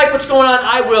tell your wife what's going on,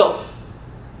 I will.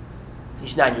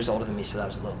 He's 9 years older than me, so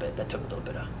that took a little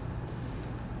bit of,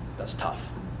 that was tough.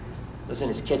 I was in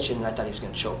his kitchen, and I thought he was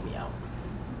going to choke me out.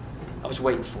 I was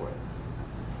waiting for it.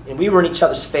 And we were in each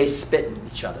other's face, spitting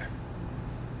at each other.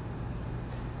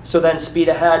 So then, speed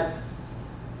ahead.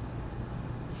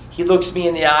 He looks me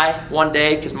in the eye one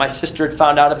day, because my sister had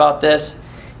found out about this.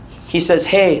 He says,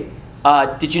 hey,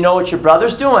 did you know what your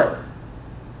brother's doing?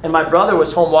 And my brother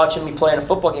was home watching me play in a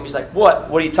football game. He's like, what?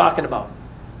 What are you talking about?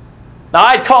 Now,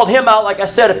 I'd called him out, like I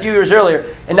said, a few years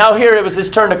earlier. And now here it was his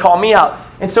turn to call me out.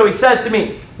 And so he says to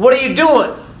me, what are you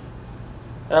doing?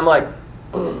 And I'm like,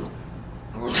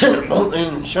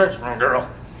 in church, my girl.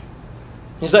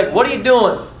 He's like, what are you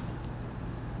doing?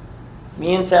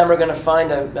 Me and Tam are going to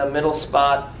find a middle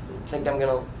spot. I think I'm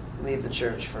going to leave the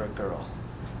church for a girl.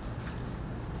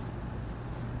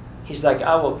 He's like,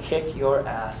 I will kick your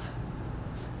ass.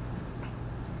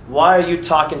 Why are you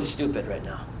talking stupid right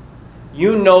now?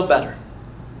 You know better.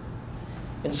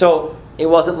 And so it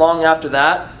wasn't long after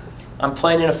that. I'm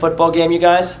playing in a football game, you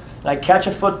guys. And I catch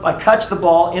the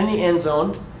ball in the end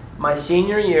zone. My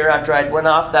senior year, after I went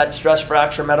off that stress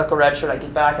fracture, medical red shirt, I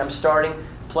get back. I'm starting,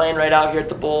 playing right out here at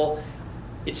the bowl.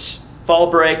 It's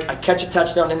fall break. I catch a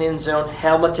touchdown in the end zone,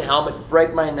 helmet to helmet,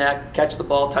 break my neck, catch the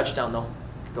ball, touchdown though.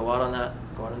 Go out on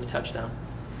the touchdown.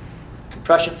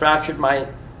 Compression fractured my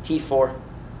T4.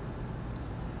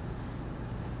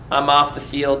 I'm off the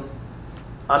field.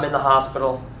 I'm in the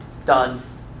hospital. Done.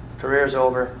 Career's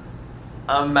over.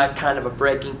 I'm at kind of a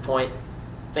breaking point,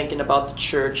 thinking about the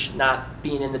church, not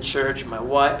being in the church, my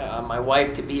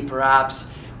wife to be perhaps.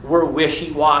 We're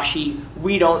wishy-washy.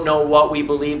 We don't know what we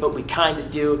believe, but we kind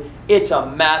of do. It's a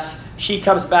mess. She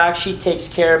comes back. She takes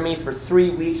care of me for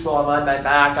 3 weeks while I'm on my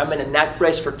back. I'm in a neck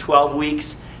brace for 12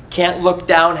 weeks. Can't look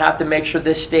down. Have to make sure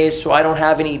this stays so I don't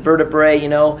have any vertebrae,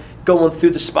 going through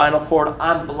the spinal cord.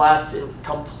 I'm blessed and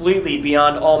completely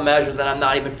beyond all measure that I'm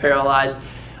not even paralyzed.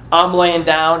 I'm laying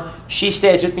down. She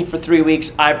stays with me for 3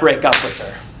 weeks. I break up with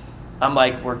her. I'm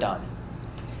like, we're done.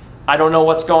 I don't know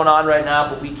what's going on right now,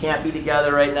 but we can't be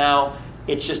together right now.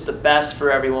 It's just the best for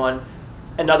everyone.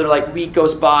 Another week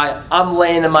goes by. I'm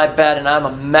laying in my bed and I'm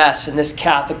a mess. And this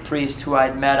Catholic priest who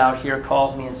I'd met out here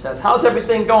calls me and says, how's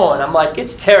everything going? I'm like,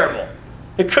 it's terrible.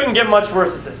 It couldn't get much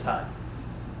worse at this time.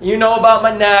 You know about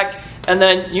my neck, and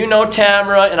then you know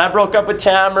Tamara, and I broke up with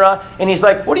Tamara. And he's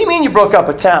like, what do you mean you broke up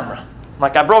with Tamara? I'm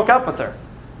like, I broke up with her.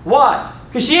 Why?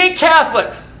 Because she ain't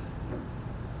Catholic.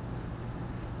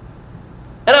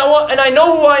 And I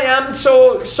know who I am,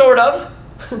 so sort of.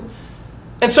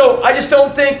 And so I just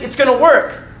don't think it's going to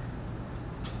work.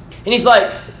 And he's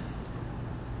like,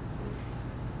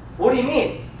 what do you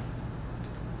mean?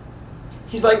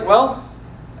 He's like, well,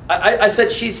 I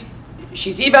said she's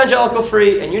evangelical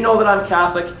free, and you know that I'm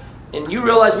Catholic, and you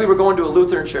realize we were going to a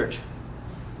Lutheran church.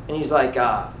 And he's like,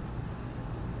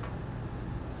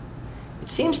 it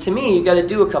seems to me you got to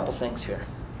do a couple things here.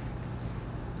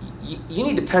 You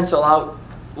need to pencil out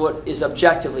what is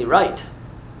objectively right.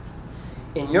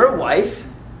 And your wife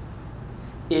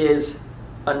is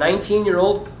a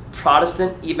 19-year-old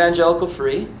Protestant evangelical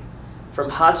free from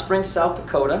Hot Springs, South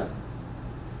Dakota.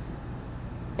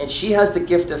 And she has the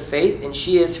gift of faith, and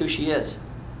she is who she is.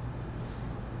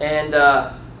 And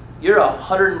you're a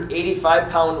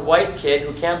 185-pound white kid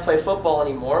who can't play football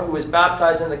anymore, who was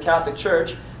baptized in the Catholic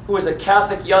Church, who is a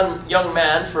Catholic young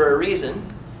man for a reason.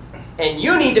 And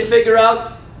you need to figure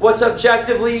out what's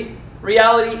objective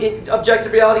reality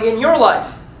in your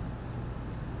life.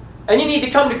 And you need to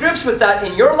come to grips with that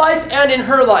in your life and in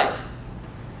her life.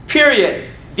 Period.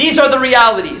 These are the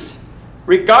realities.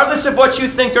 Regardless of what you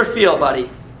think or feel, buddy.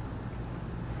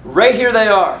 Right here they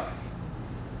are.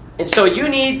 And so you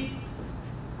need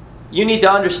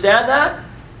to understand that,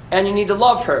 and you need to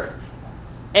love her.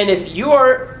 And if you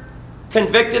are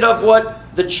convicted of what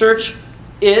the church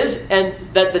is, and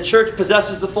that the church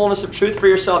possesses the fullness of truth for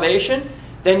your salvation,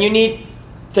 then you need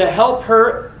to help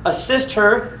her, assist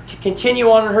her to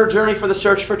continue on her journey for the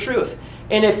search for truth.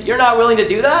 And if you're not willing to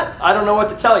do that, I don't know what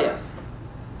to tell you.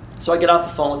 So I get off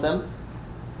the phone with him,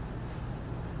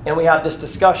 and we have this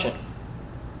discussion,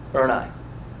 her and I.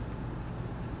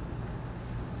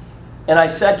 And I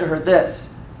said to her this.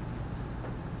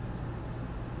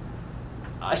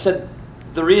 I said,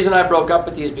 the reason I broke up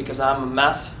with you is because I'm a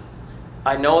mess.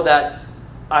 I know that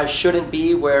I shouldn't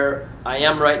be where I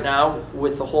am right now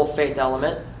with the whole faith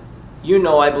element. You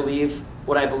know I believe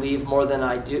what I believe more than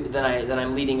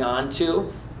I'm leading on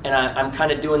to. And I'm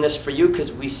kind of doing this for you because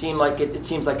it seems like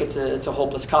it's a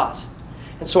hopeless cause.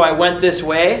 And so I went this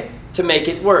way to make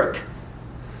it work.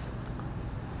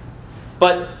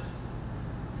 But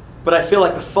I feel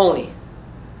like a phony.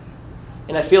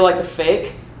 And I feel like a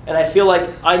fake. And I feel like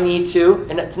I need to.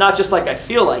 And it's not just like I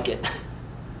feel like it.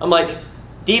 I'm like,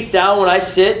 deep down when I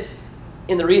sit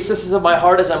in the recesses of my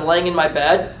heart as I'm laying in my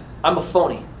bed, I'm a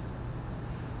phony.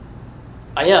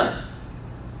 I am.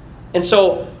 And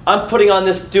so I'm putting on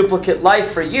this duplicate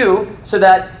life for you so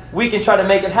that we can try to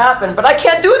make it happen. But I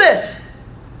can't do this.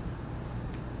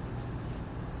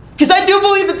 Because I do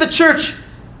believe that the church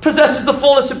possesses the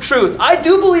fullness of truth. I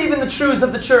do believe in the truths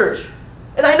of the church.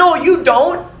 And I know you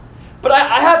don't. But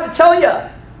I have to tell you,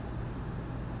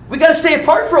 we got to stay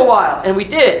apart for a while. And we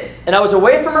did. And I was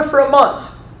away from her for a month.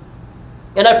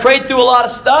 And I prayed through a lot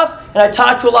of stuff. And I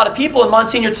talked to a lot of people. And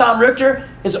Monsignor Tom Richter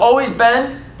has always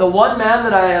been the one man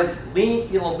that I have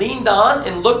leaned on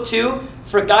and looked to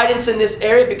for guidance in this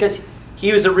area, because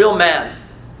he was a real man.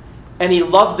 And he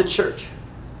loved the church.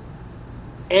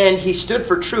 And he stood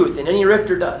for truth. And any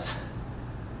Richter does.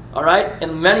 All right?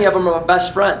 And many of them are my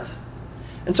best friends.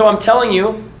 And so I'm telling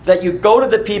you that you go to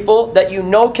the people that you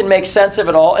know can make sense of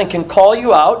it all and can call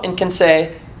you out and can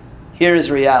say, here is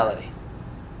reality.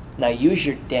 Now use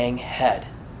your dang head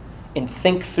and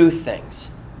think through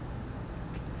things.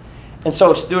 And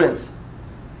so students,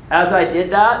 as I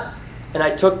did that and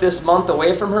I took this month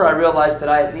away from her, I realized that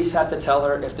I at least have to tell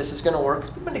her if this is going to work.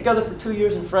 We've been together for 2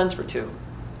 years and friends for 2.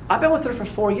 I've been with her for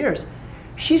 4 years.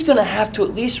 she's going to have to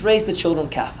at least raise the children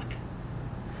Catholic.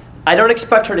 I don't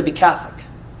expect her to be Catholic.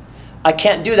 I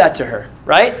can't do that to her,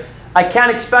 right? I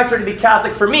can't expect her to be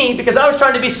Catholic for me because I was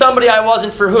trying to be somebody I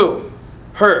wasn't for who?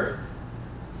 Her.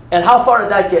 And how far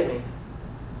did that get me?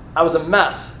 I was a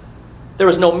mess. There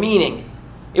was no meaning.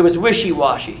 It was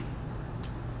wishy-washy.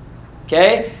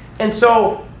 Okay? And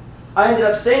so I ended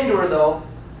up saying to her, though,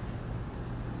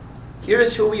 here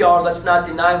is who we are. Let's not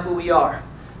deny who we are.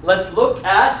 Let's look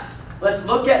at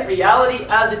reality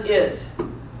as it is.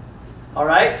 All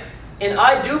right? And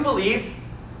I do believe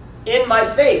in my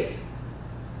faith.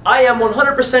 I am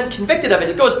 100% convicted of it.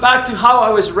 It goes back to how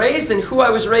I was raised and who I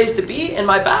was raised to be in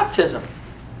my baptism.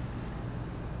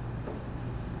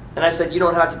 And I said, you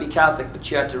don't have to be Catholic, but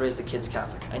you have to raise the kids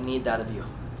Catholic. I need that of you.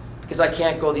 Because I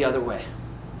can't go the other way.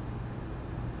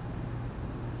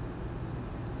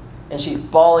 And she's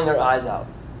bawling her eyes out.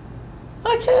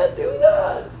 I can't do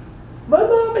that. My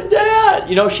mom and dad.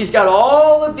 You know, she's got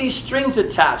all of these strings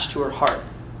attached to her heart.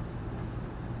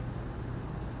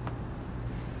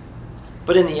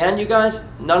 But in the end, you guys,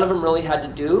 none of them really had to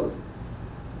do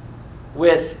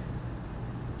with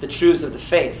the truths of the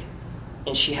faith.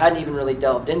 And she hadn't even really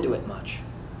delved into it much.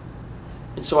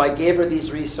 And so I gave her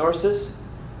these resources.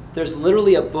 There's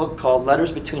literally a book called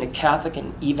Letters Between a Catholic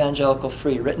and Evangelical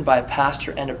Free, written by a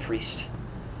pastor and a priest.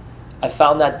 I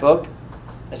found that book.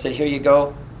 I said, here you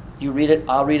go. You read it.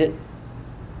 I'll read it.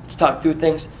 Let's talk through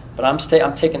things. But I'm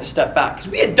taking a step back.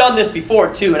 Because we had done this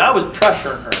before, too, and I was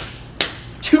pressuring her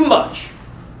too much.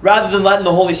 Rather than letting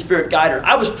the Holy Spirit guide her.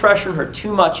 I was pressuring her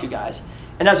too much, you guys.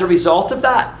 And as a result of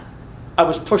that, I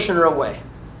was pushing her away.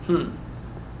 And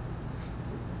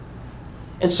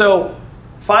so,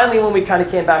 finally, when we kind of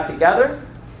came back together,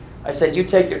 I said, you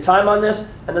take your time on this.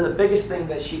 And then the biggest thing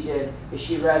that she did is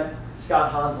she read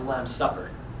Scott Hahn's The Lamb's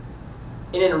Supper.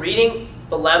 And in reading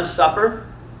The Lamb's Supper,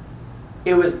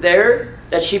 it was there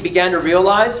that she began to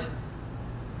realize,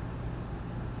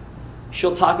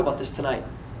 she'll talk about this tonight.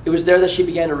 It was there that she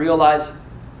began to realize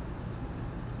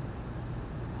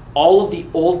all of the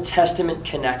Old Testament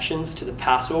connections to the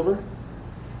Passover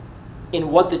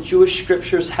in what the Jewish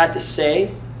scriptures had to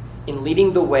say in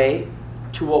leading the way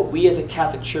to what we as a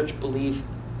Catholic Church believe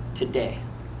today.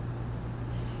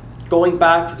 Going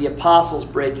back to the apostles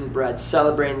breaking bread,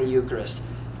 celebrating the Eucharist,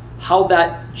 how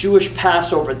that Jewish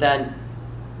Passover then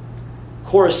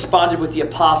corresponded with the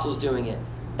apostles doing it.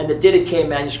 And the Didache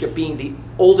manuscript being the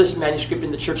oldest manuscript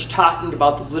in the church, talking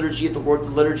about the liturgy of the Word, the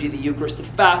liturgy of the Eucharist. The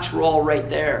facts were all right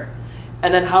there.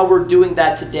 And then how we're doing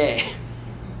that today.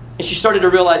 And she started to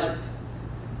realize,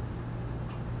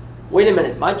 wait a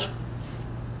minute,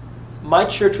 my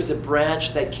church was a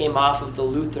branch that came off of the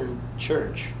Lutheran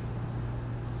Church.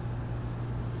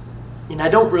 And I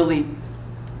don't really,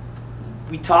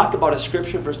 we talk about a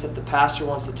scripture verse that the pastor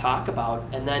wants to talk about,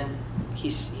 and then he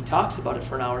talks about it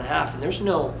for an hour and a half, and there's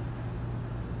no,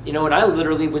 you know, and I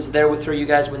literally was there with her, you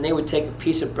guys, when they would take a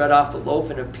piece of bread off the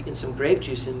loaf and some grape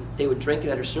juice, and they would drink it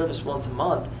at her service once a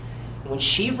month. And when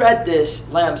she read this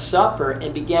Lamb's Supper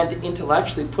and began to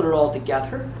intellectually put it all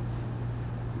together,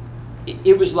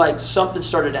 it was like something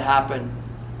started to happen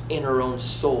in her own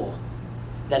soul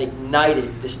that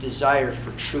ignited this desire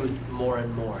for truth more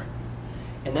and more.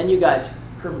 And then, you guys,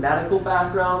 her medical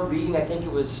background, reading, I think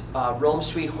it was Rome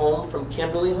Sweet Home from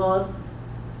Kimberly Hahn.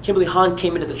 Kimberly Hahn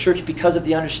came into the church because of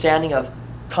the understanding of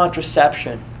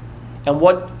contraception and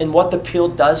what the pill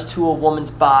does to a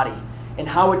woman's body and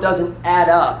how it doesn't add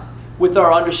up with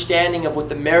our understanding of what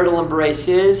the marital embrace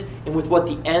is and with what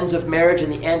the ends of marriage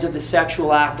and the ends of the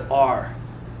sexual act are.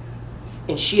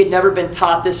 And she had never been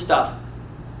taught this stuff.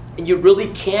 And you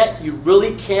can't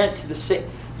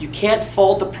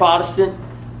fault the Protestant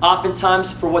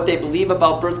oftentimes for what they believe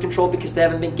about birth control because they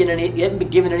haven't been given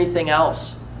anything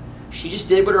else. She just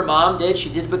did what her mom did. She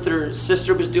did what her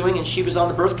sister was doing, and she was on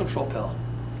the birth control pill.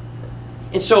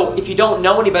 And so if you don't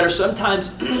know any better,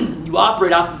 sometimes you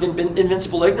operate off of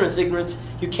invincible ignorance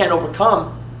you can't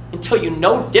overcome until you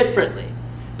know differently.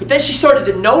 But then she started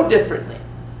to know differently.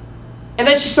 And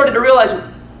then she started to realize,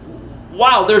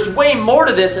 wow, there's way more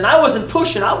to this, and I wasn't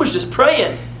pushing, I was just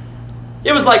praying.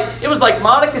 It was like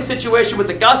Monica's situation with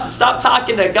Augustine. Stop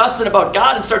talking to Augustine about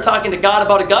God and start talking to God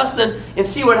about Augustine and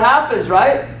see what happens,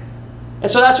 right? And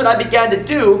so that's what I began to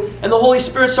do, and the Holy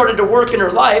Spirit started to work in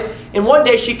her life. And one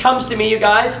day she comes to me, you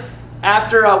guys,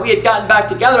 after we had gotten back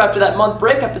together after that month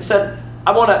breakup, and said,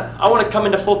 I want to come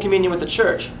into full communion with the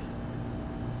church.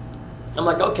 I'm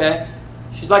like, okay.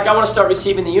 She's like, I want to start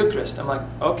receiving the Eucharist. I'm like,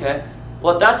 okay.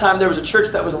 Well, at that time, there was a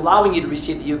church that was allowing you to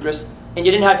receive the Eucharist, and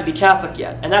you didn't have to be Catholic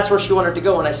yet. And that's where she wanted to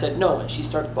go, and I said no, and she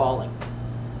started bawling.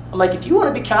 I'm like, if you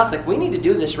want to be Catholic, we need to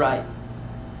do this right.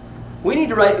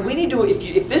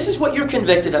 if this is what you're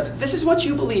convicted of, if this is what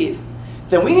you believe,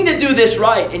 then we need to do this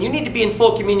right, and you need to be in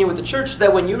full communion with the church so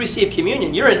that when you receive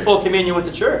communion, you're in full communion with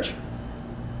the church.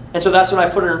 And so that's when I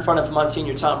put it in front of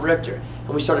Monsignor Tom Richter, and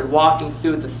we started walking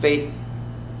through the faith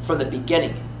from the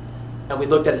beginning, and we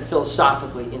looked at it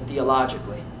philosophically and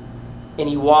theologically, and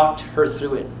he walked her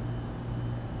through it.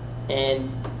 And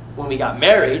when we got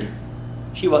married,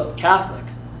 she wasn't Catholic,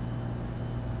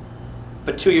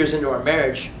 but 2 years into our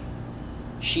marriage,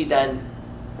 she then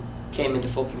came into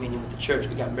full communion with the church.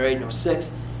 We got married in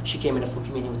 2006. She came into full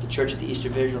communion with the church at the Easter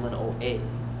Vigil in 2008.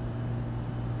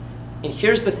 And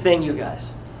here's the thing, you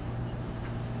guys.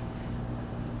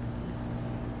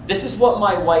 This is what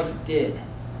my wife did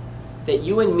that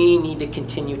you and me need to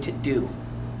continue to do.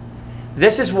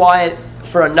 This is why,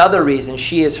 for another reason,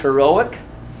 she is heroic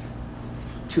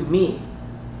to me.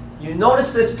 You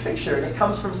notice this picture, and it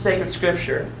comes from sacred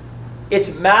scripture.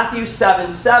 It's Matthew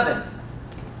 7:7.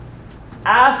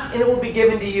 Ask and it will be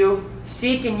given to you.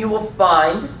 Seek and you will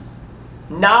find.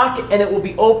 Knock and it will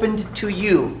be opened to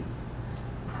you.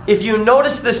 If you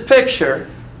notice this picture,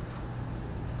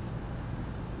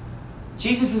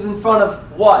 Jesus is in front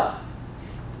of what?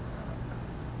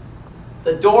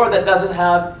 The door that doesn't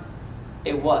have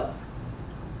a what?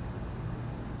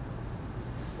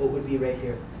 What would be right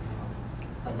here?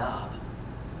 A knob.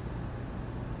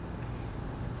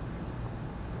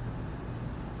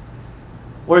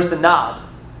 Where's the knob?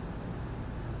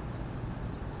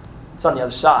 It's on the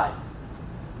other side.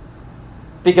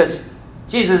 Because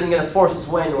Jesus isn't going to force his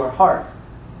way into our heart.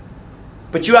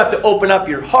 But you have to open up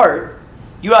your heart.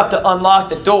 You have to unlock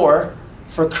the door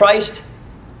for Christ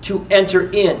to enter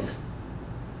in.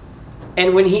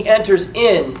 And when he enters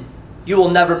in, you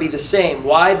will never be the same.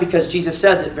 Why? Because Jesus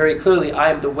says it very clearly. I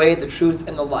am the way, the truth,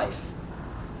 and the life.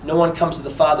 No one comes to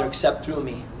the Father except through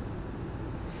me.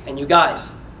 And you guys,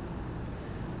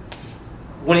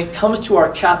 when it comes to our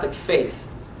Catholic faith,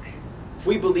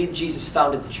 we believe Jesus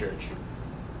founded the church.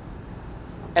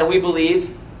 And we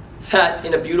believe that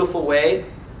in a beautiful way,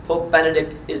 Pope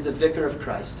Benedict is the vicar of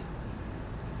Christ.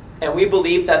 And we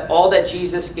believe that all that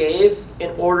Jesus gave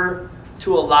in order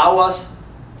to allow us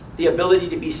the ability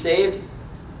to be saved,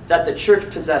 that the church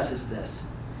possesses this.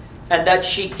 And that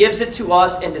she gives it to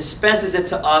us and dispenses it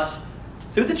to us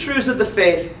through the truths of the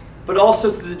faith, but also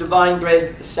through the divine grace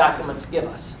that the sacraments give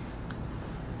us.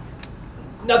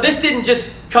 Now, this didn't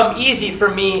just come easy for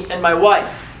me and my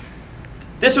wife.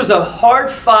 This was a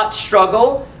hard-fought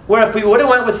struggle where if we would have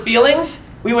went with feelings,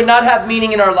 we would not have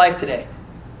meaning in our life today.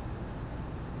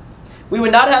 We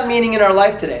would not have meaning in our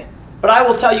life today. But I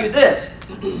will tell you this.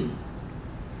 You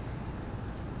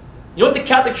know what the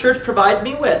Catholic Church provides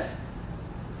me with?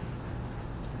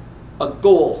 A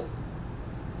goal.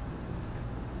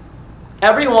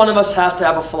 Every one of us has to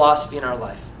have a philosophy in our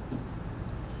life.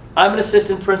 I'm an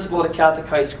assistant principal at a Catholic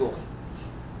high school.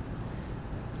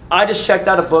 I just checked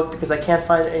out a book because I can't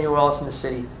find it anywhere else in the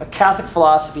city. A Catholic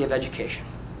philosophy of education.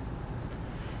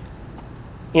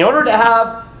 In order to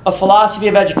have a philosophy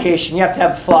of education, you have to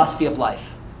have a philosophy of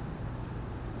life.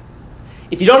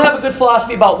 If you don't have a good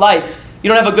philosophy about life, you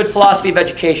don't have a good philosophy of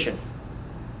education.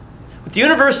 What the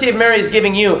University of Mary is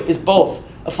giving you is both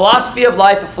a philosophy of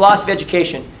life, a philosophy of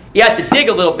education. You have to dig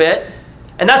a little bit,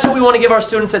 and that's what we want to give our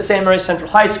students at St. Mary's Central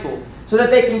High School, so that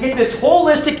they can get this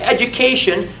holistic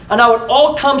education on how it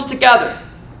all comes together.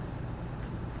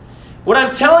 What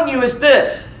I'm telling you is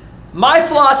this. My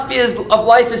philosophy of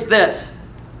life is this.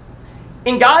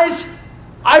 And guys,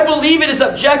 I believe it is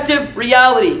objective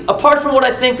reality, apart from what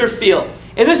I think or feel.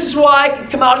 And this is why I can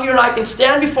come out here and I can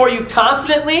stand before you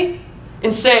confidently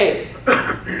and say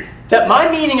that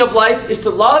my meaning of life is to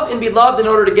love and be loved in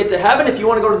order to get to heaven. If you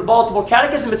want to go to the Baltimore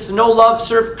Catechism, it's to know, love,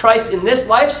 serve Christ in this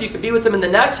life so you can be with him in the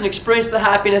next and experience the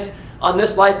happiness on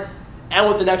this life and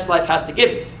what the next life has to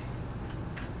give you.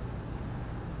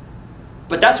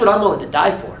 But that's what I'm willing to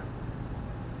die for.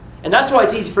 And that's why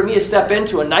it's easy for me to step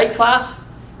into a night class,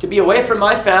 to be away from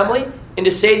my family, and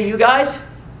to say to you guys,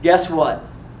 guess what?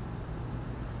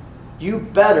 You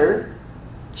better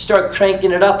start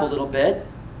cranking it up a little bit.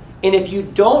 And if you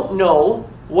don't know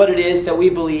what it is that we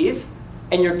believe,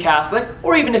 and you're Catholic,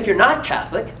 or even if you're not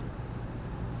Catholic,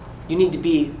 you need to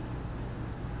be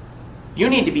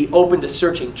open to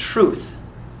searching truth.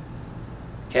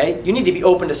 Okay? You need to be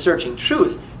open to searching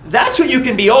truth. That's what you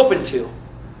can be open to.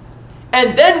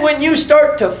 And then when you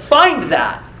start to find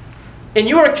that, and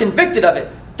you are convicted of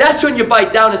it, that's when you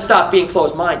bite down and stop being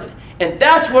closed-minded. And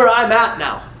that's where I'm at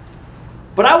now.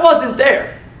 But I wasn't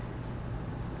there.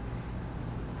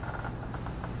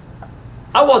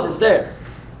 I wasn't there.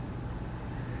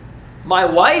 My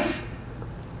wife,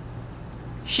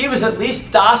 she was at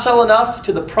least docile enough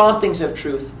to the promptings of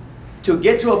truth to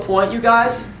get to a point, you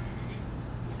guys,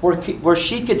 where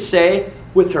she could say,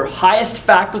 with her highest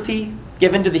faculty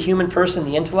given to the human person,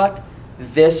 the intellect,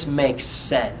 this makes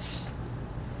sense.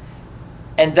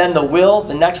 And then the will,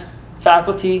 the next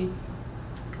faculty,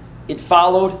 it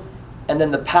followed, and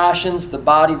then the passions, the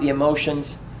body, the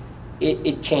emotions,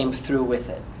 it came through with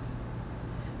it.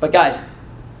 But guys,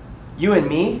 you and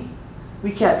me, we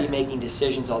can't be making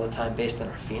decisions all the time based on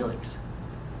our feelings.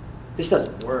 This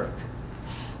doesn't work.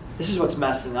 This is what's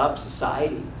messing up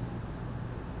society.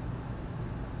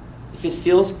 If it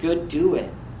feels good, do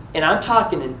it. And I'm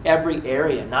talking in every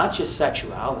area, not just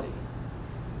sexuality.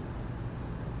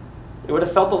 It would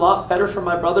have felt a lot better for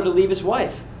my brother to leave his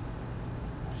wife.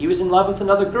 He was in love with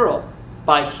another girl.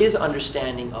 By his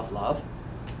understanding of love,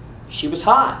 she was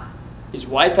hot. His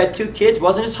wife had 2 kids,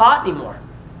 wasn't as hot anymore.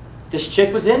 This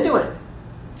chick was into it.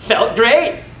 Felt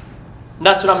great. And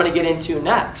that's what I'm going to get into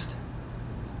next.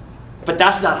 But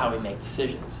that's not how we make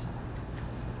decisions.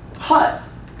 But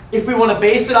if we want to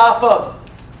base it off of,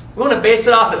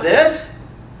 this,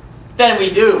 then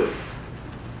we do.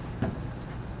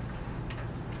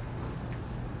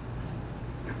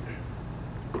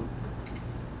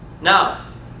 Now,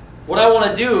 what I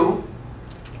want to do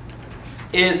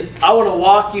is I want to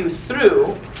walk you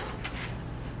through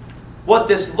what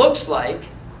this looks like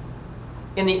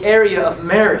in the area of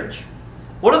marriage.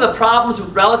 What are the problems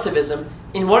with relativism,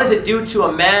 and what does it do to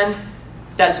a man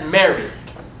that's married?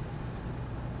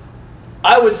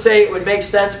 I would say it would make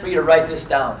sense for you to write this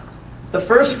down. The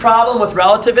first problem with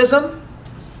relativism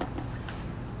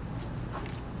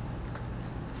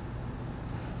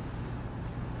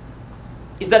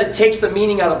is that it takes the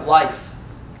meaning out of life.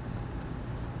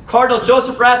 Cardinal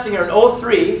Joseph Ratzinger in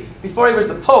 2003, before he was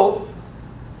the Pope,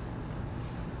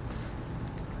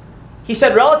 he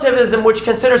said relativism, which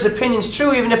considers opinions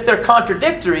true even if they're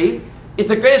contradictory, is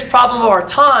the greatest problem of our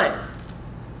time.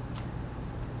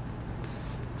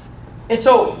 And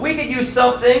so we could use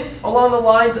something along the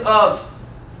lines of,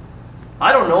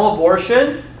 I don't know,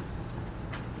 abortion.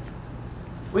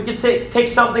 We could take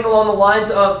something along the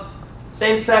lines of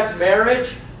same-sex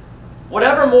marriage.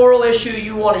 Whatever moral issue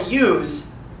you want to use,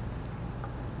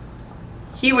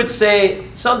 he would say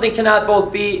something cannot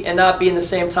both be and not be in the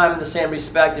same time in the same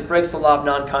respect. It breaks the law of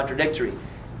non-contradictory.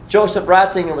 Joseph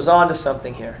Ratzinger was on to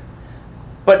something here.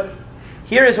 But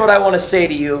here is what I want to say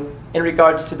to you in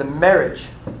regards to the marriage,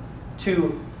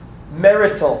 to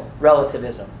marital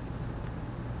relativism.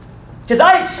 Because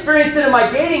I experienced it in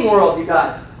my dating world, you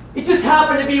guys. It just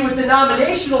happened to be with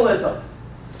denominationalism.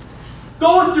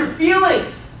 Go with your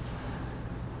feelings.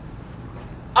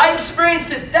 I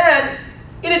experienced it then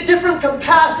in a different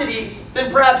capacity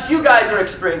than perhaps you guys are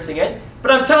experiencing it.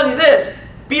 But I'm telling you this,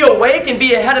 be awake and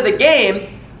be ahead of the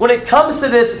game when it comes to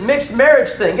this mixed marriage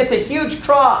thing. It's a huge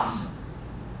cross.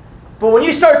 But when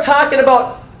you start talking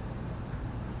about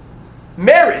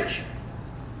marriage,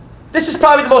 this is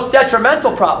probably the most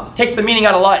detrimental problem. It takes the meaning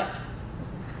out of life.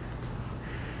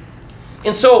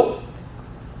 And so,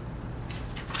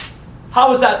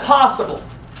 how is that possible?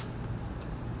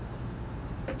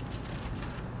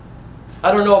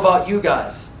 I don't know about you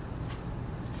guys,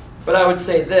 but I would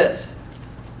say this.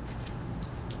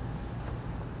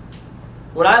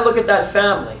 When I look at that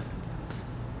family,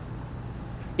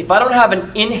 if I don't have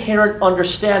an inherent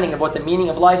understanding of what the meaning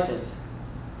of life is,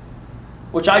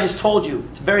 which I just told you,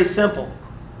 it's very simple.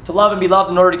 To love and be loved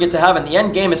in order to get to heaven. The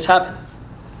end game is heaven.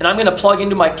 And I'm going to plug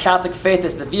into my Catholic faith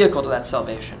as the vehicle to that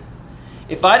salvation.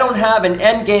 If I don't have an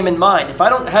end game in mind, if I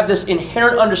don't have this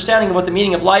inherent understanding of what the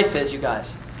meaning of life is, you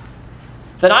guys,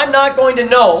 then I'm not going to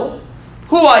know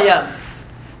who I am.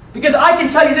 Because I can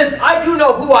tell you this, I do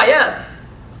know who I am.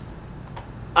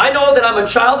 I know that I'm a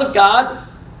child of God,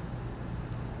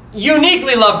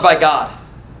 uniquely loved by God.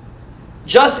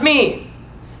 Just me.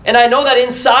 And I know that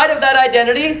inside of that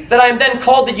identity, that I am then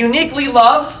called to uniquely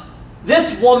love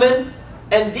this woman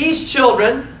and these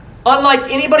children,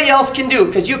 unlike anybody else can do,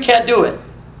 because you can't do it.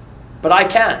 But I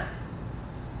can.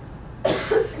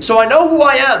 So I know who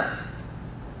I am.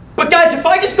 But guys, if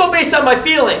I just go based on my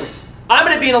feelings, I'm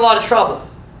going to be in a lot of trouble.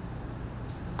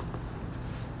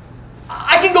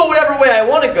 I can go whatever way I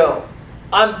want to go.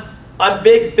 I'm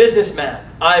big businessman.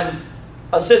 I'm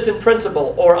assistant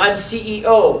principal, or I'm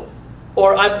CEO,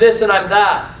 or I'm this and I'm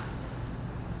that.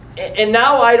 And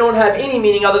now I don't have any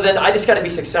meaning other than I just got to be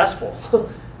successful.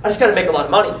 I just got to make a lot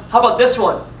of money. How about this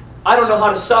one? I don't know how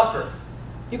to suffer.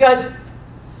 You guys,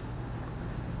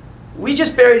 we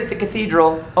just buried at the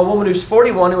cathedral a woman who's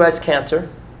 41 who has cancer.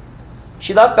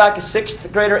 She left back a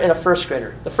 6th grader and a 1st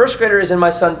grader. The 1st grader is in my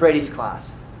son Brady's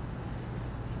class.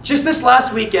 Just this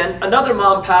last weekend, another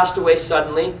mom passed away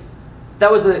suddenly.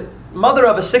 That was a mother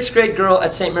of a 6th grade girl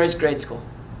at St. Mary's Grade School.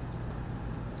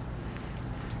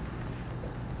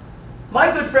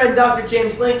 My good friend Dr.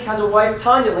 James Link has a wife,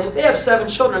 Tanya Link. They have 7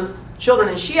 children,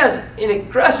 and she has an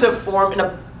aggressive form and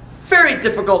a very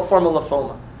difficult form of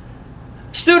lymphoma.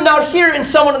 A student out here and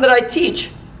someone that I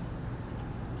teach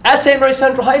at St. Mary's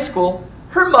Central High School,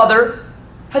 her mother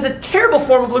has a terrible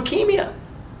form of leukemia.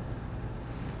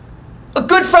 A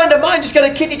good friend of mine just got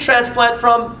a kidney transplant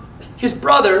from his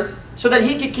brother so that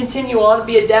he could continue on and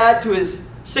be a dad to his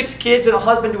 6 kids and a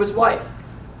husband to his wife.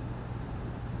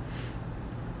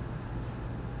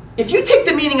 If you take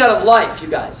the meaning out of life, you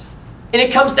guys, and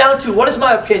it comes down to what is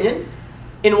my opinion,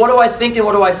 and what do I think and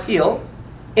what do I feel,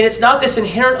 and it's not this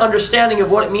inherent understanding of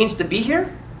what it means to be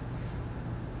here,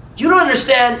 you don't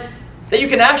understand that you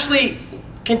can actually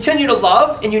continue to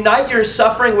love and unite your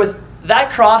suffering with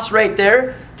that cross right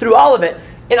there through all of it.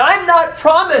 And I'm not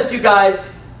promised, you guys,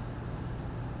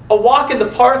 a walk in the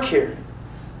park here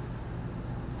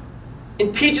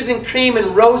in peaches and cream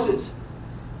and roses.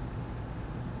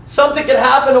 Something could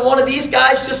happen to one of these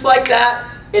guys just like that,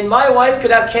 and my wife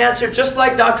could have cancer just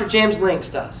like Dr. James Links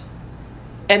does.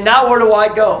 And now where do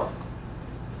I go?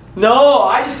 No,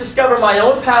 I just discover my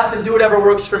own path and do whatever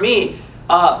works for me.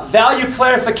 Value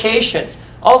clarification.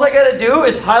 All I got to do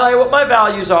is highlight what my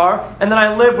values are, and then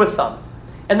I live with them.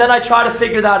 And then I try to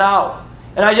figure that out.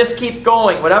 And I just keep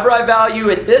going. Whatever I value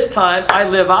at this time, I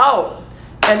live out.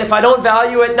 And if I don't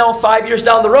value it now 5 years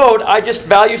down the road, I just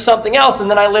value something else, and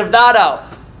then I live that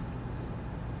out.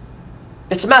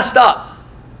 It's messed up.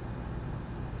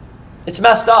 It's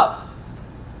messed up.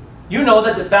 You know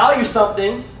that to value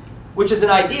something, which is an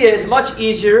idea, is much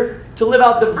easier to live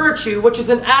out the virtue, which is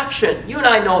an action. You and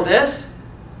I know this.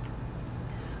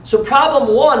 So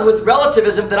problem 1 with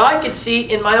relativism that I could see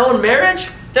in my own marriage,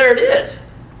 there it is.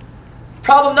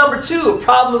 Problem number 2,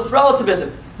 problem with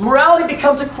relativism. Morality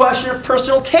becomes a question of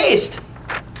personal taste.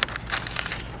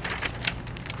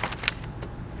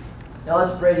 Now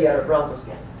let's Brady at a Broncos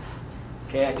game.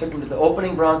 Okay, I took him to the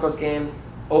opening Broncos game,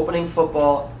 opening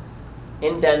football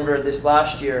in Denver this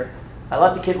last year. I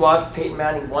let the kid watch Peyton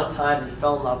Manning one time and he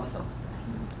fell in love with him.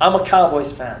 I'm a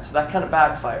Cowboys fan, so that kind of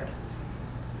backfired.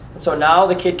 And so now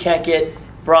the kid can't get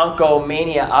Bronco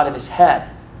mania out of his head.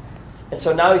 And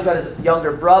so now he's got his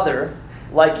younger brother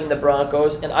liking the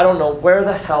Broncos, and I don't know where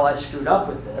the hell I screwed up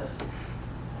with this.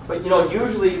 But,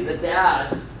 usually the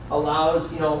dad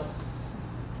allows,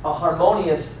 a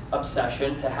harmonious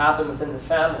obsession to happen within the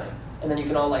family. And then you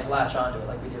can all, latch onto it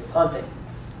like we did with hunting.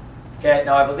 Okay,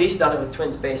 now I've at least done it with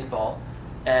Twins baseball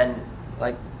and,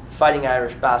 Fighting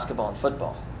Irish basketball and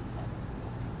football.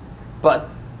 But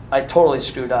I totally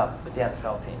screwed up with the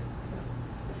NFL team.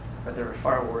 But there were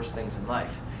far worse things in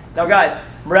life. Now guys,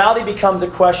 morality becomes a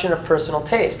question of personal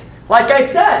taste. Like I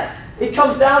said, it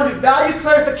comes down to value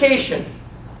clarification.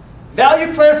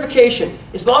 Value clarification.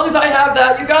 As long as I have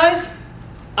that, you guys,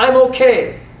 I'm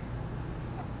okay.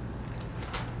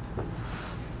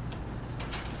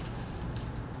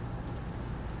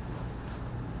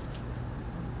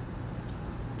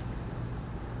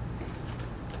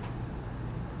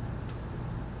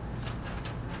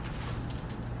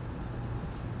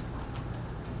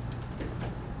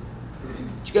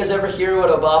 Did you guys ever hear what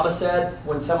Obama said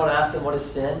when someone asked him what is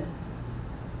sin?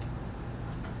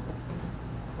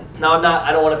 Now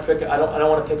I don't want to pick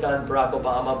on Barack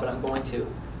Obama, but I'm going to.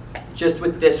 Just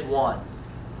with this one.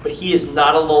 But he is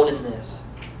not alone in this.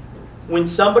 When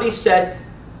somebody said,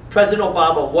 President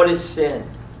Obama, what is sin?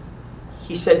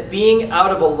 He said, being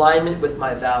out of alignment with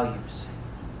my values.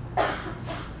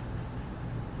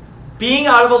 Being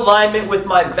out of alignment with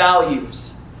my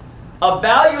values. A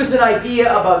value is an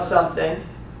idea about something,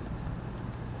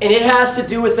 and it has to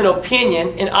do with an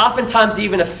opinion, and oftentimes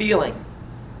even a feeling.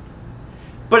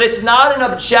 But it's not an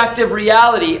objective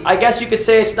reality. I guess you could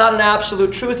say it's not an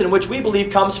absolute truth, in which we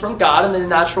believe comes from God and the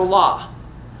natural law.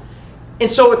 And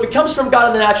so if it comes from God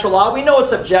and the natural law, we know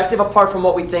it's objective apart from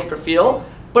what we think or feel.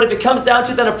 But if it comes down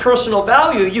to then a personal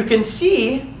value, you can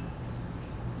see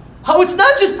how it's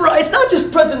not just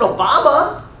President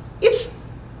Obama. It's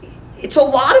a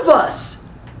lot of us.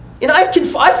 And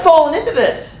I've fallen into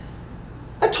this.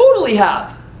 I totally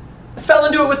have. I fell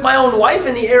into it with my own wife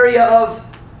in the area of,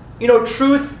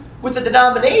 truth with the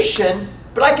denomination,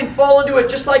 but I can fall into it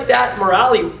just like that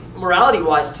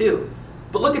morality-wise too.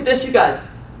 But look at this, you guys.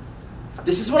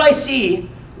 This is what I see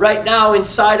right now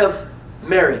inside of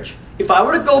marriage. If I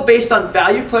were to go based on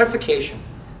value clarification,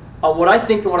 on what I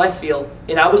think and what I feel,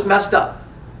 and I was messed up,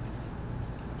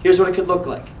 here's what it could look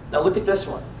like. Now look at this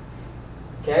one.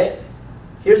 Okay?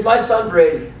 Here's my son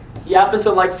Brady. He happens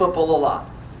to like football a lot.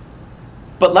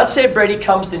 But let's say Brady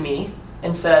comes to me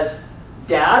and says,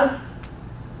 Dad,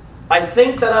 I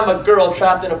think that I'm a girl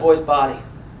trapped in a boy's body.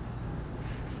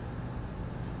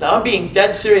 Now, I'm being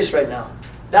dead serious right now.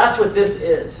 That's what this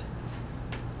is.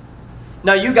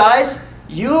 Now, you guys,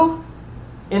 you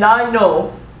and I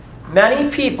know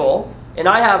many people, and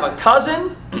I have a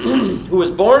cousin who was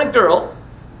born a girl,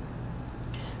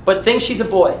 but thinks she's a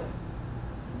boy.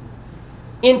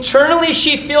 Internally,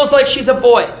 she feels like she's a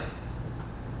boy.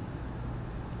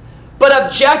 But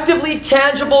objectively,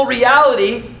 tangible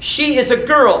reality, she is a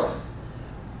girl.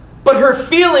 But her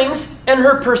feelings and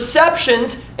her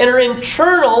perceptions and her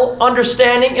internal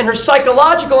understanding and her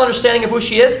psychological understanding of who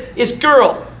she is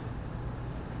girl.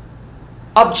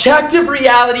 Objective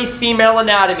reality, female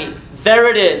anatomy. There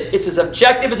it is. It's as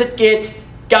objective as it gets.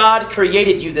 God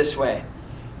created you this way.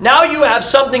 Now you have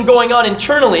something going on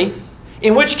internally,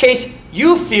 in which case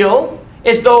you feel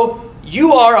as though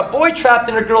you are a boy trapped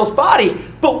in a girl's body.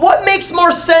 But what makes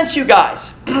more sense, you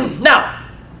guys? Now,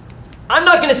 I'm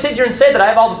not going to sit here and say that I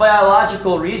have all the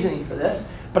biological reasoning for this,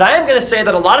 but I am going to say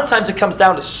that a lot of times it comes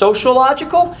down to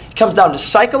sociological, it comes down to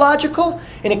psychological,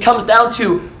 and it comes down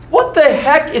to what the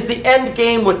heck is the end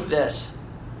game with this?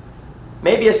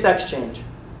 Maybe a sex change.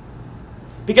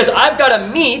 Because I've got to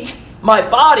meet my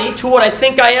body to what I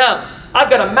think I am. I've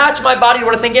got to match my body to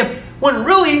what I think I am. When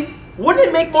really, wouldn't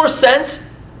it make more sense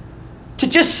to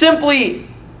just simply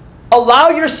allow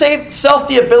yourself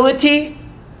the ability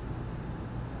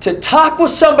to talk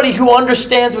with somebody who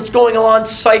understands what's going on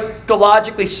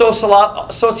psychologically,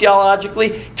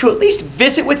 sociologically, to at least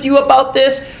visit with you about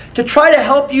this, to try to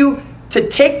help you to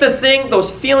take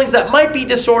those feelings that might be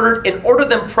disordered and order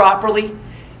them properly?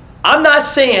 I'm not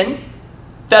saying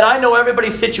that I know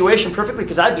everybody's situation perfectly,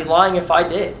 because I'd be lying if I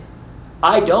did.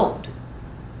 I don't.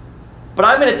 But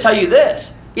I'm going to tell you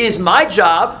this. It is my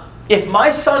job, if my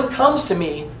son comes to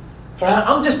me,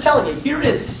 I'm just telling you, here it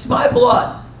is, this is my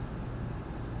blood.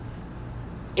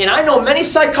 And I know many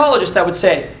psychologists that would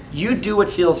say, you do what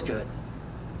feels good.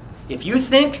 If you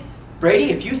think,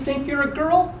 Brady, if you think you're a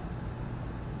girl,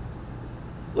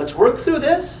 let's work through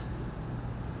this,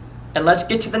 and let's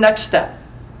get to the next step.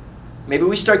 Maybe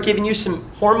we start giving you some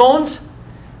hormones,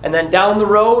 and then down the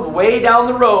road, way down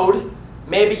the road,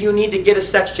 maybe you need to get a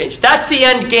sex change. That's the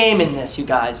end game in this, you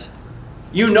guys.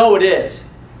 You know it is.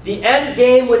 The end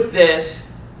game with this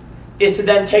is to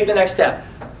then take the next step.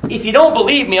 If you don't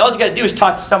believe me, all you got to do is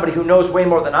talk to somebody who knows way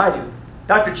more than I do.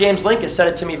 Dr. James Lincoln said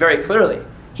it to me very clearly.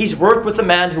 He's worked with a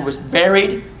man who was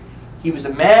married. He was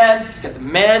a man. He's got the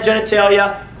man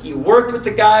genitalia. He worked with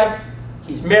the guy.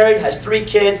 He's married, has 3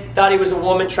 kids, thought he was a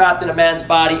woman trapped in a man's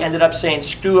body, ended up saying,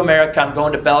 screw America, I'm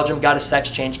going to Belgium, got a sex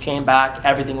change, came back,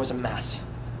 everything was a mess.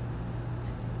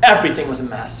 Everything was a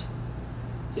mess.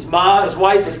 His mom, his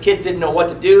wife, his kids didn't know what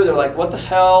to do. They're like, what the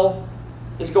hell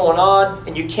is going on?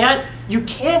 And you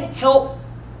can't help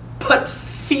but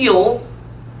feel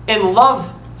and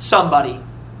love somebody.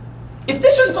 If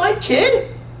this was my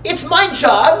kid, it's my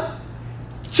job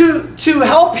to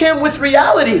help him with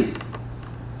reality.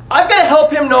 I've got to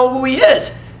help him know who he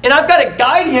is. And I've got to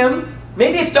guide him.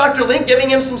 Maybe it's Dr. Link giving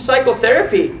him some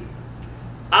psychotherapy.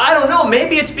 I don't know.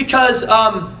 Maybe it's because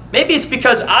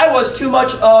I was too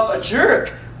much of a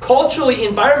jerk culturally,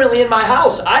 environmentally in my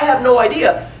house. I have no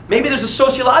idea. Maybe there's a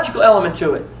sociological element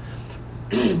to it.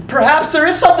 Perhaps there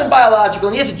is something biological,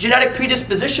 and he has a genetic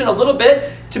predisposition a little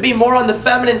bit to be more on the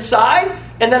feminine side,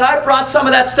 and then I brought some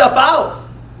of that stuff out.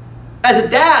 As a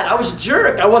dad, I was a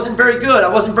jerk. I wasn't very good. I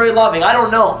wasn't very loving. I don't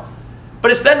know.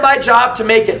 But it's then my job to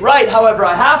make it right, however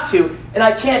I have to, and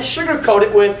I can't sugarcoat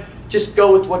it with just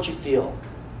go with what you feel.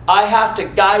 I have to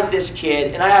guide this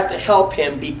kid, and I have to help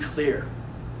him be clear.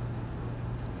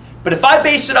 But if I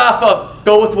base it off of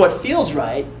go with what feels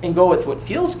right and go with what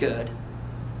feels good,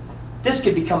 this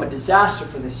could become a disaster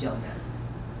for this young man.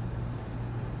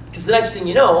 Because the next thing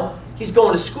you know, he's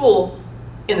going to school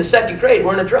in the 2nd grade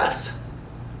wearing a dress.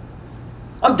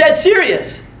 I'm dead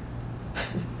serious.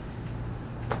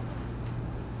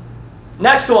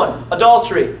 Next one,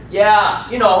 adultery. Yeah,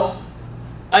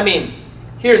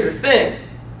 here's the thing.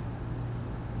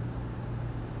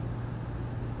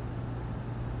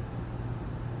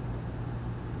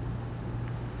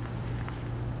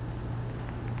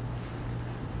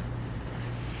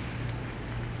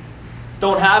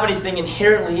 Don't have anything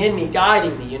inherently in me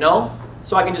guiding me,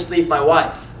 so I can just leave my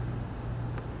wife.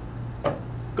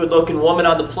 Good-looking woman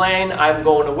on the plane. I'm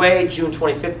going away June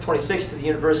 25th, 26th to the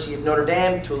University of Notre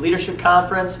Dame to a leadership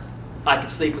conference. I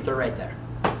could sleep with her right there.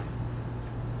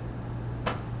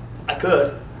 I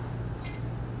could.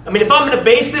 If I'm going to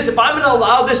base this, if I'm going to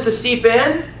allow this to seep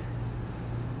in,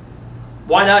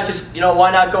 why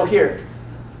not go here?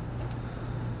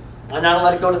 And now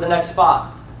let it go to the next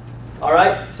spot. All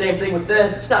right? Same thing with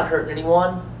this. It's not hurting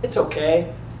anyone. It's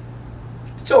okay.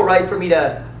 It's all right for me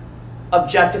to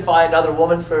objectify another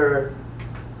woman for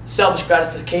selfish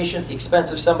gratification at the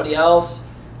expense of somebody else.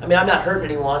 I mean, I'm not hurting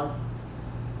anyone.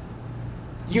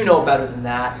 You know better than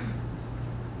that.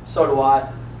 So do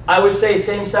I. I would say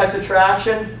same-sex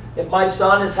attraction. If my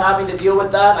son is having to deal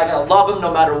with that, I gotta love him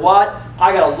no matter what.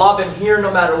 I gotta love him here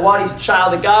no matter what. He's a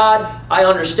child of God. I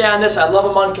understand this. I love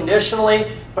him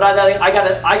unconditionally. But I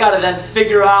gotta then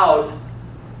figure out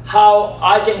how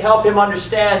I can help him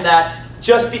understand that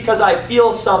just because I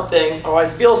feel something or I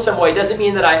feel some way doesn't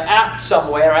mean that I act some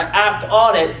way or I act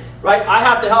on it. Right? I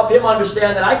have to help him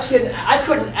understand that I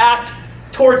couldn't act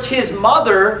towards his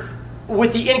mother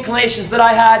with the inclinations that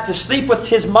I had to sleep with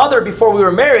his mother before we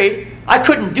were married. I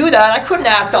couldn't do that. I couldn't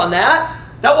act on that.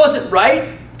 That wasn't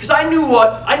right because I knew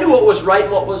what was right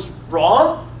and what was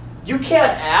wrong. You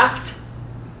can't act.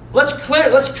 Let's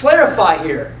clarify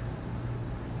here.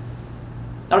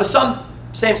 Now, to some,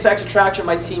 same-sex attraction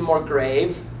might seem more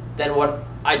grave than what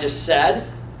I just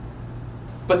said,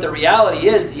 but the reality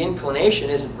is the inclination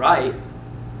isn't right.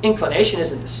 Inclination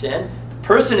isn't the sin. The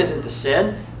person isn't the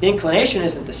sin. The inclination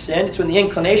isn't the sin. It's when the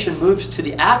inclination moves to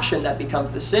the action that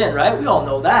becomes the sin, right? We all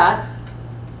know that.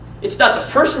 It's not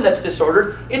the person that's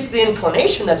disordered. It's the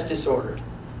inclination that's disordered.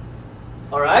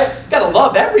 All right? Got to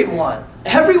love everyone.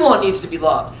 Everyone needs to be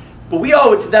loved. But we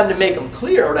owe it to them to make them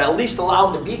clear, or to at least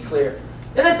allow them to be clear.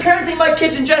 And then parenting my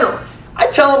kids in general. I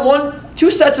tell them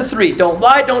 2 sets of 3. Don't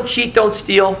lie, don't cheat, don't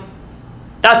steal.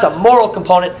 That's a moral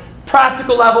component.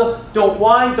 Practical level, don't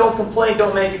whine, don't complain,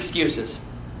 don't make excuses.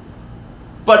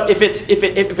 But if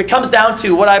it comes down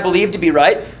to what I believe to be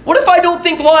right, what if I don't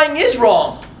think lying is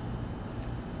wrong?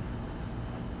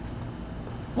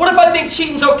 What if I think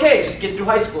cheating's okay? Just get through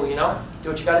high school, you know? Do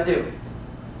what you got to do.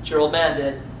 What your old man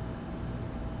did.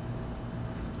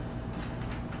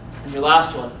 And your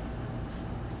last one.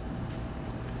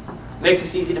 Makes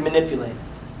us easy to manipulate.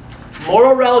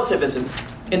 Moral relativism,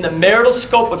 in the marital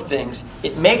scope of things,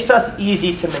 it makes us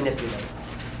easy to manipulate.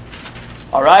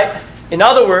 All right? In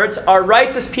other words, our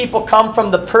rights as people come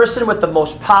from the person with the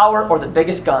most power or the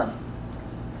biggest gun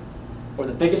or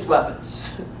the biggest weapons.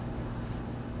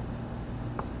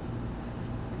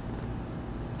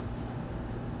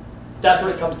 That's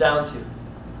what it comes down to.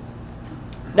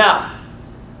 Now,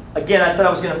 again, I said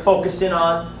I was going to focus in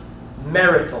on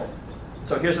marital.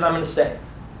 So here's what I'm going to say.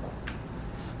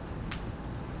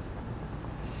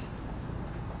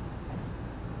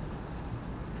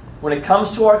 When it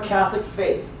comes to our Catholic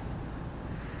faith,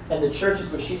 and the churches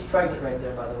where she's pregnant right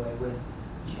there, by the way, with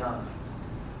Gianna.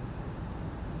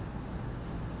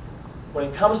 When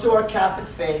it comes to our Catholic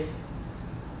faith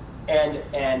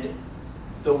and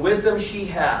the wisdom she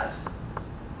has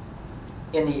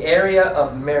in the area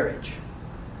of marriage,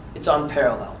 it's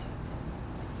unparalleled.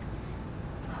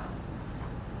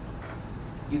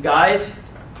 You guys,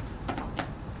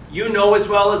 you know as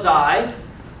well as I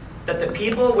that the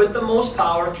people with the most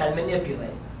power can manipulate.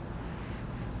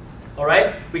 All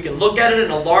right? We can look at it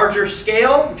in a larger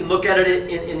scale. We can look at it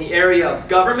in the area of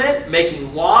government,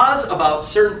 making laws about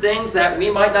certain things that we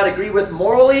might not agree with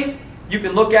morally. You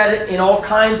can look at it in all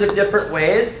kinds of different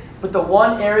ways. But the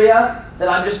one area that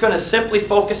I'm just going to simply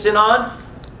focus in on,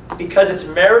 because it's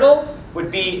marital, would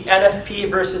be NFP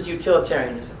versus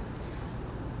utilitarianism.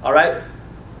 All right?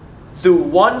 The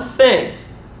one thing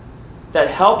that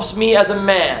helps me as a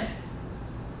man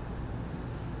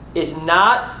is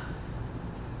not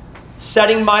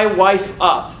setting my wife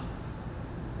up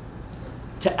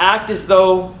to act as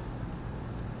though,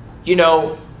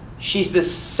 she's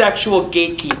this sexual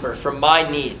gatekeeper for my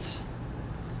needs.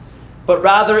 But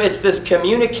rather, it's this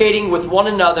communicating with one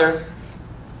another,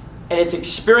 and it's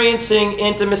experiencing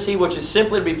intimacy, which is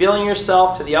simply revealing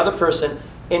yourself to the other person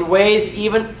in ways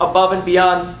even above and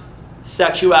beyond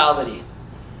sexuality.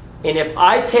 And if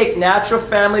I take natural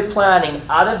family planning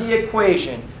out of the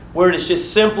equation, where it is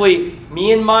just simply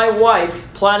me and my wife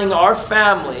planning our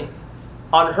family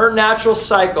on her natural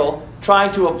cycle, trying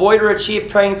to avoid or achieve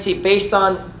pregnancy based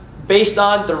on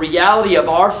the reality of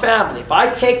our family. If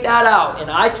I take that out and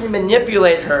I can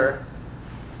manipulate her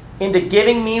into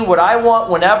giving me what I want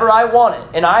whenever I want it,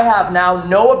 and I have now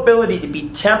no ability to be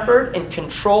tempered and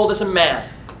controlled as a man,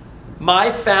 my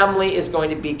family is going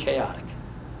to be chaotic.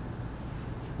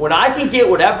 When I can get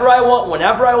whatever I want,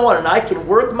 whenever I want, and I can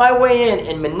work my way in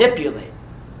and manipulate,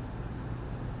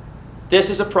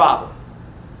 this is a problem.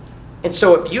 And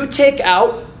so if you take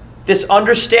out this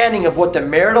understanding of what the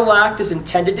marital act is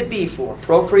intended to be for,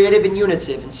 procreative and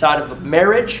unitive, inside of a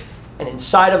marriage and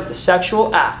inside of the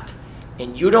sexual act,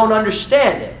 and you don't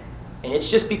understand it, And it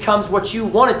just becomes what you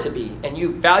want it to be, and you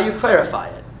value clarify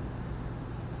it.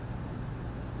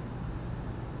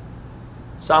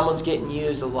 Someone's getting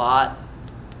used a lot.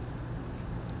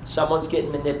 Someone's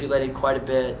getting manipulated quite a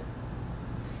bit.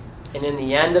 And in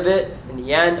the end,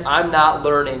 I'm not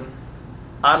learning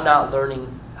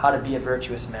how to be a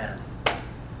virtuous man.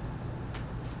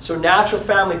 So natural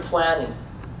family planning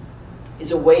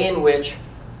is a way in which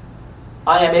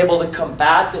I am able to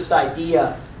combat this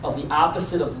idea of the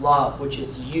opposite of love, which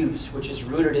is use, which is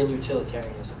rooted in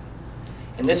utilitarianism.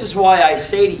 And this is why I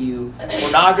say to you,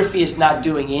 pornography is not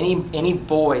doing any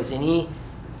boys any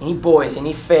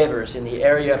favors in the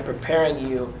area of preparing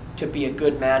you to be a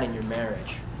good man in your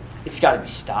marriage. It's got to be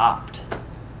stopped.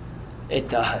 It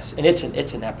does. And it's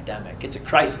an epidemic. It's a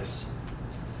crisis.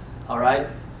 All right?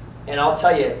 And I'll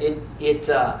tell you, it's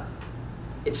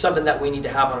something that we need to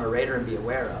have on our radar and be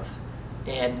aware of.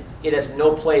 And it has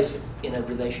no place in a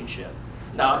relationship.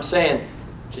 Now, I'm saying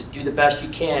just do the best you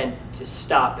can to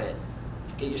stop it.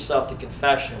 Get yourself to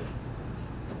confession.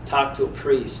 Talk to a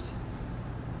priest.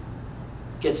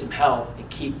 Get some help and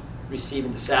keep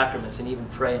receiving the sacraments and even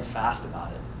pray and fast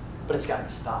about it. But it's got to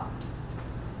be stopped.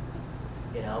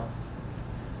 You know?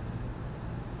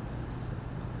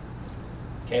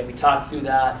 Okay, we talked through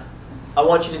that. I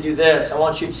want you to do this. I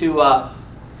want you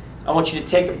to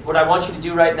take, what I want you to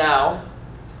do right now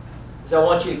is I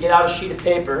want you to get out a sheet of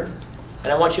paper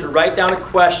and I want you to write down a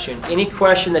question, any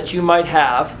question that you might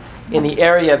have in the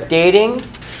area of dating,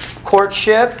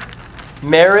 courtship,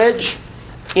 marriage,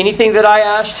 anything that I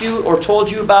asked you or told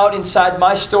you about inside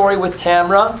my story with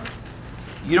Tamra.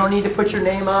 You don't need to put your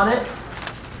name on it.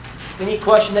 Any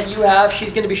question that you have,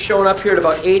 she's going to be showing up here at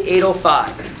about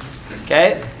 8:05.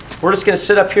 Okay? We're just going to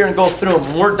sit up here and go through them.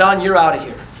 When we're done, you're out of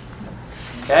here.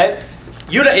 Okay?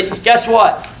 Guess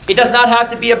what? It does not have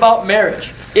to be about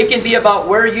marriage. It can be about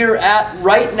where you're at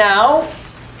right now.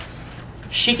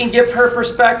 She can give her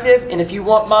perspective, and if you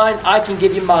want mine, I can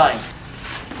give you mine.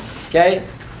 Okay?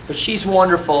 But she's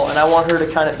wonderful, and I want her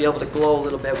to kind of be able to glow a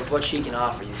little bit with what she can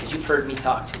offer you, because you've heard me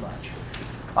talk too much.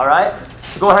 All right?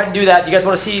 So go ahead and do that. You guys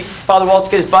want to see Father Waltz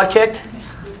get his butt kicked?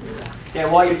 Okay,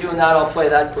 while you're doing that, I'll play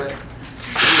that quick. You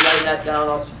write that down.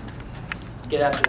 I'll get after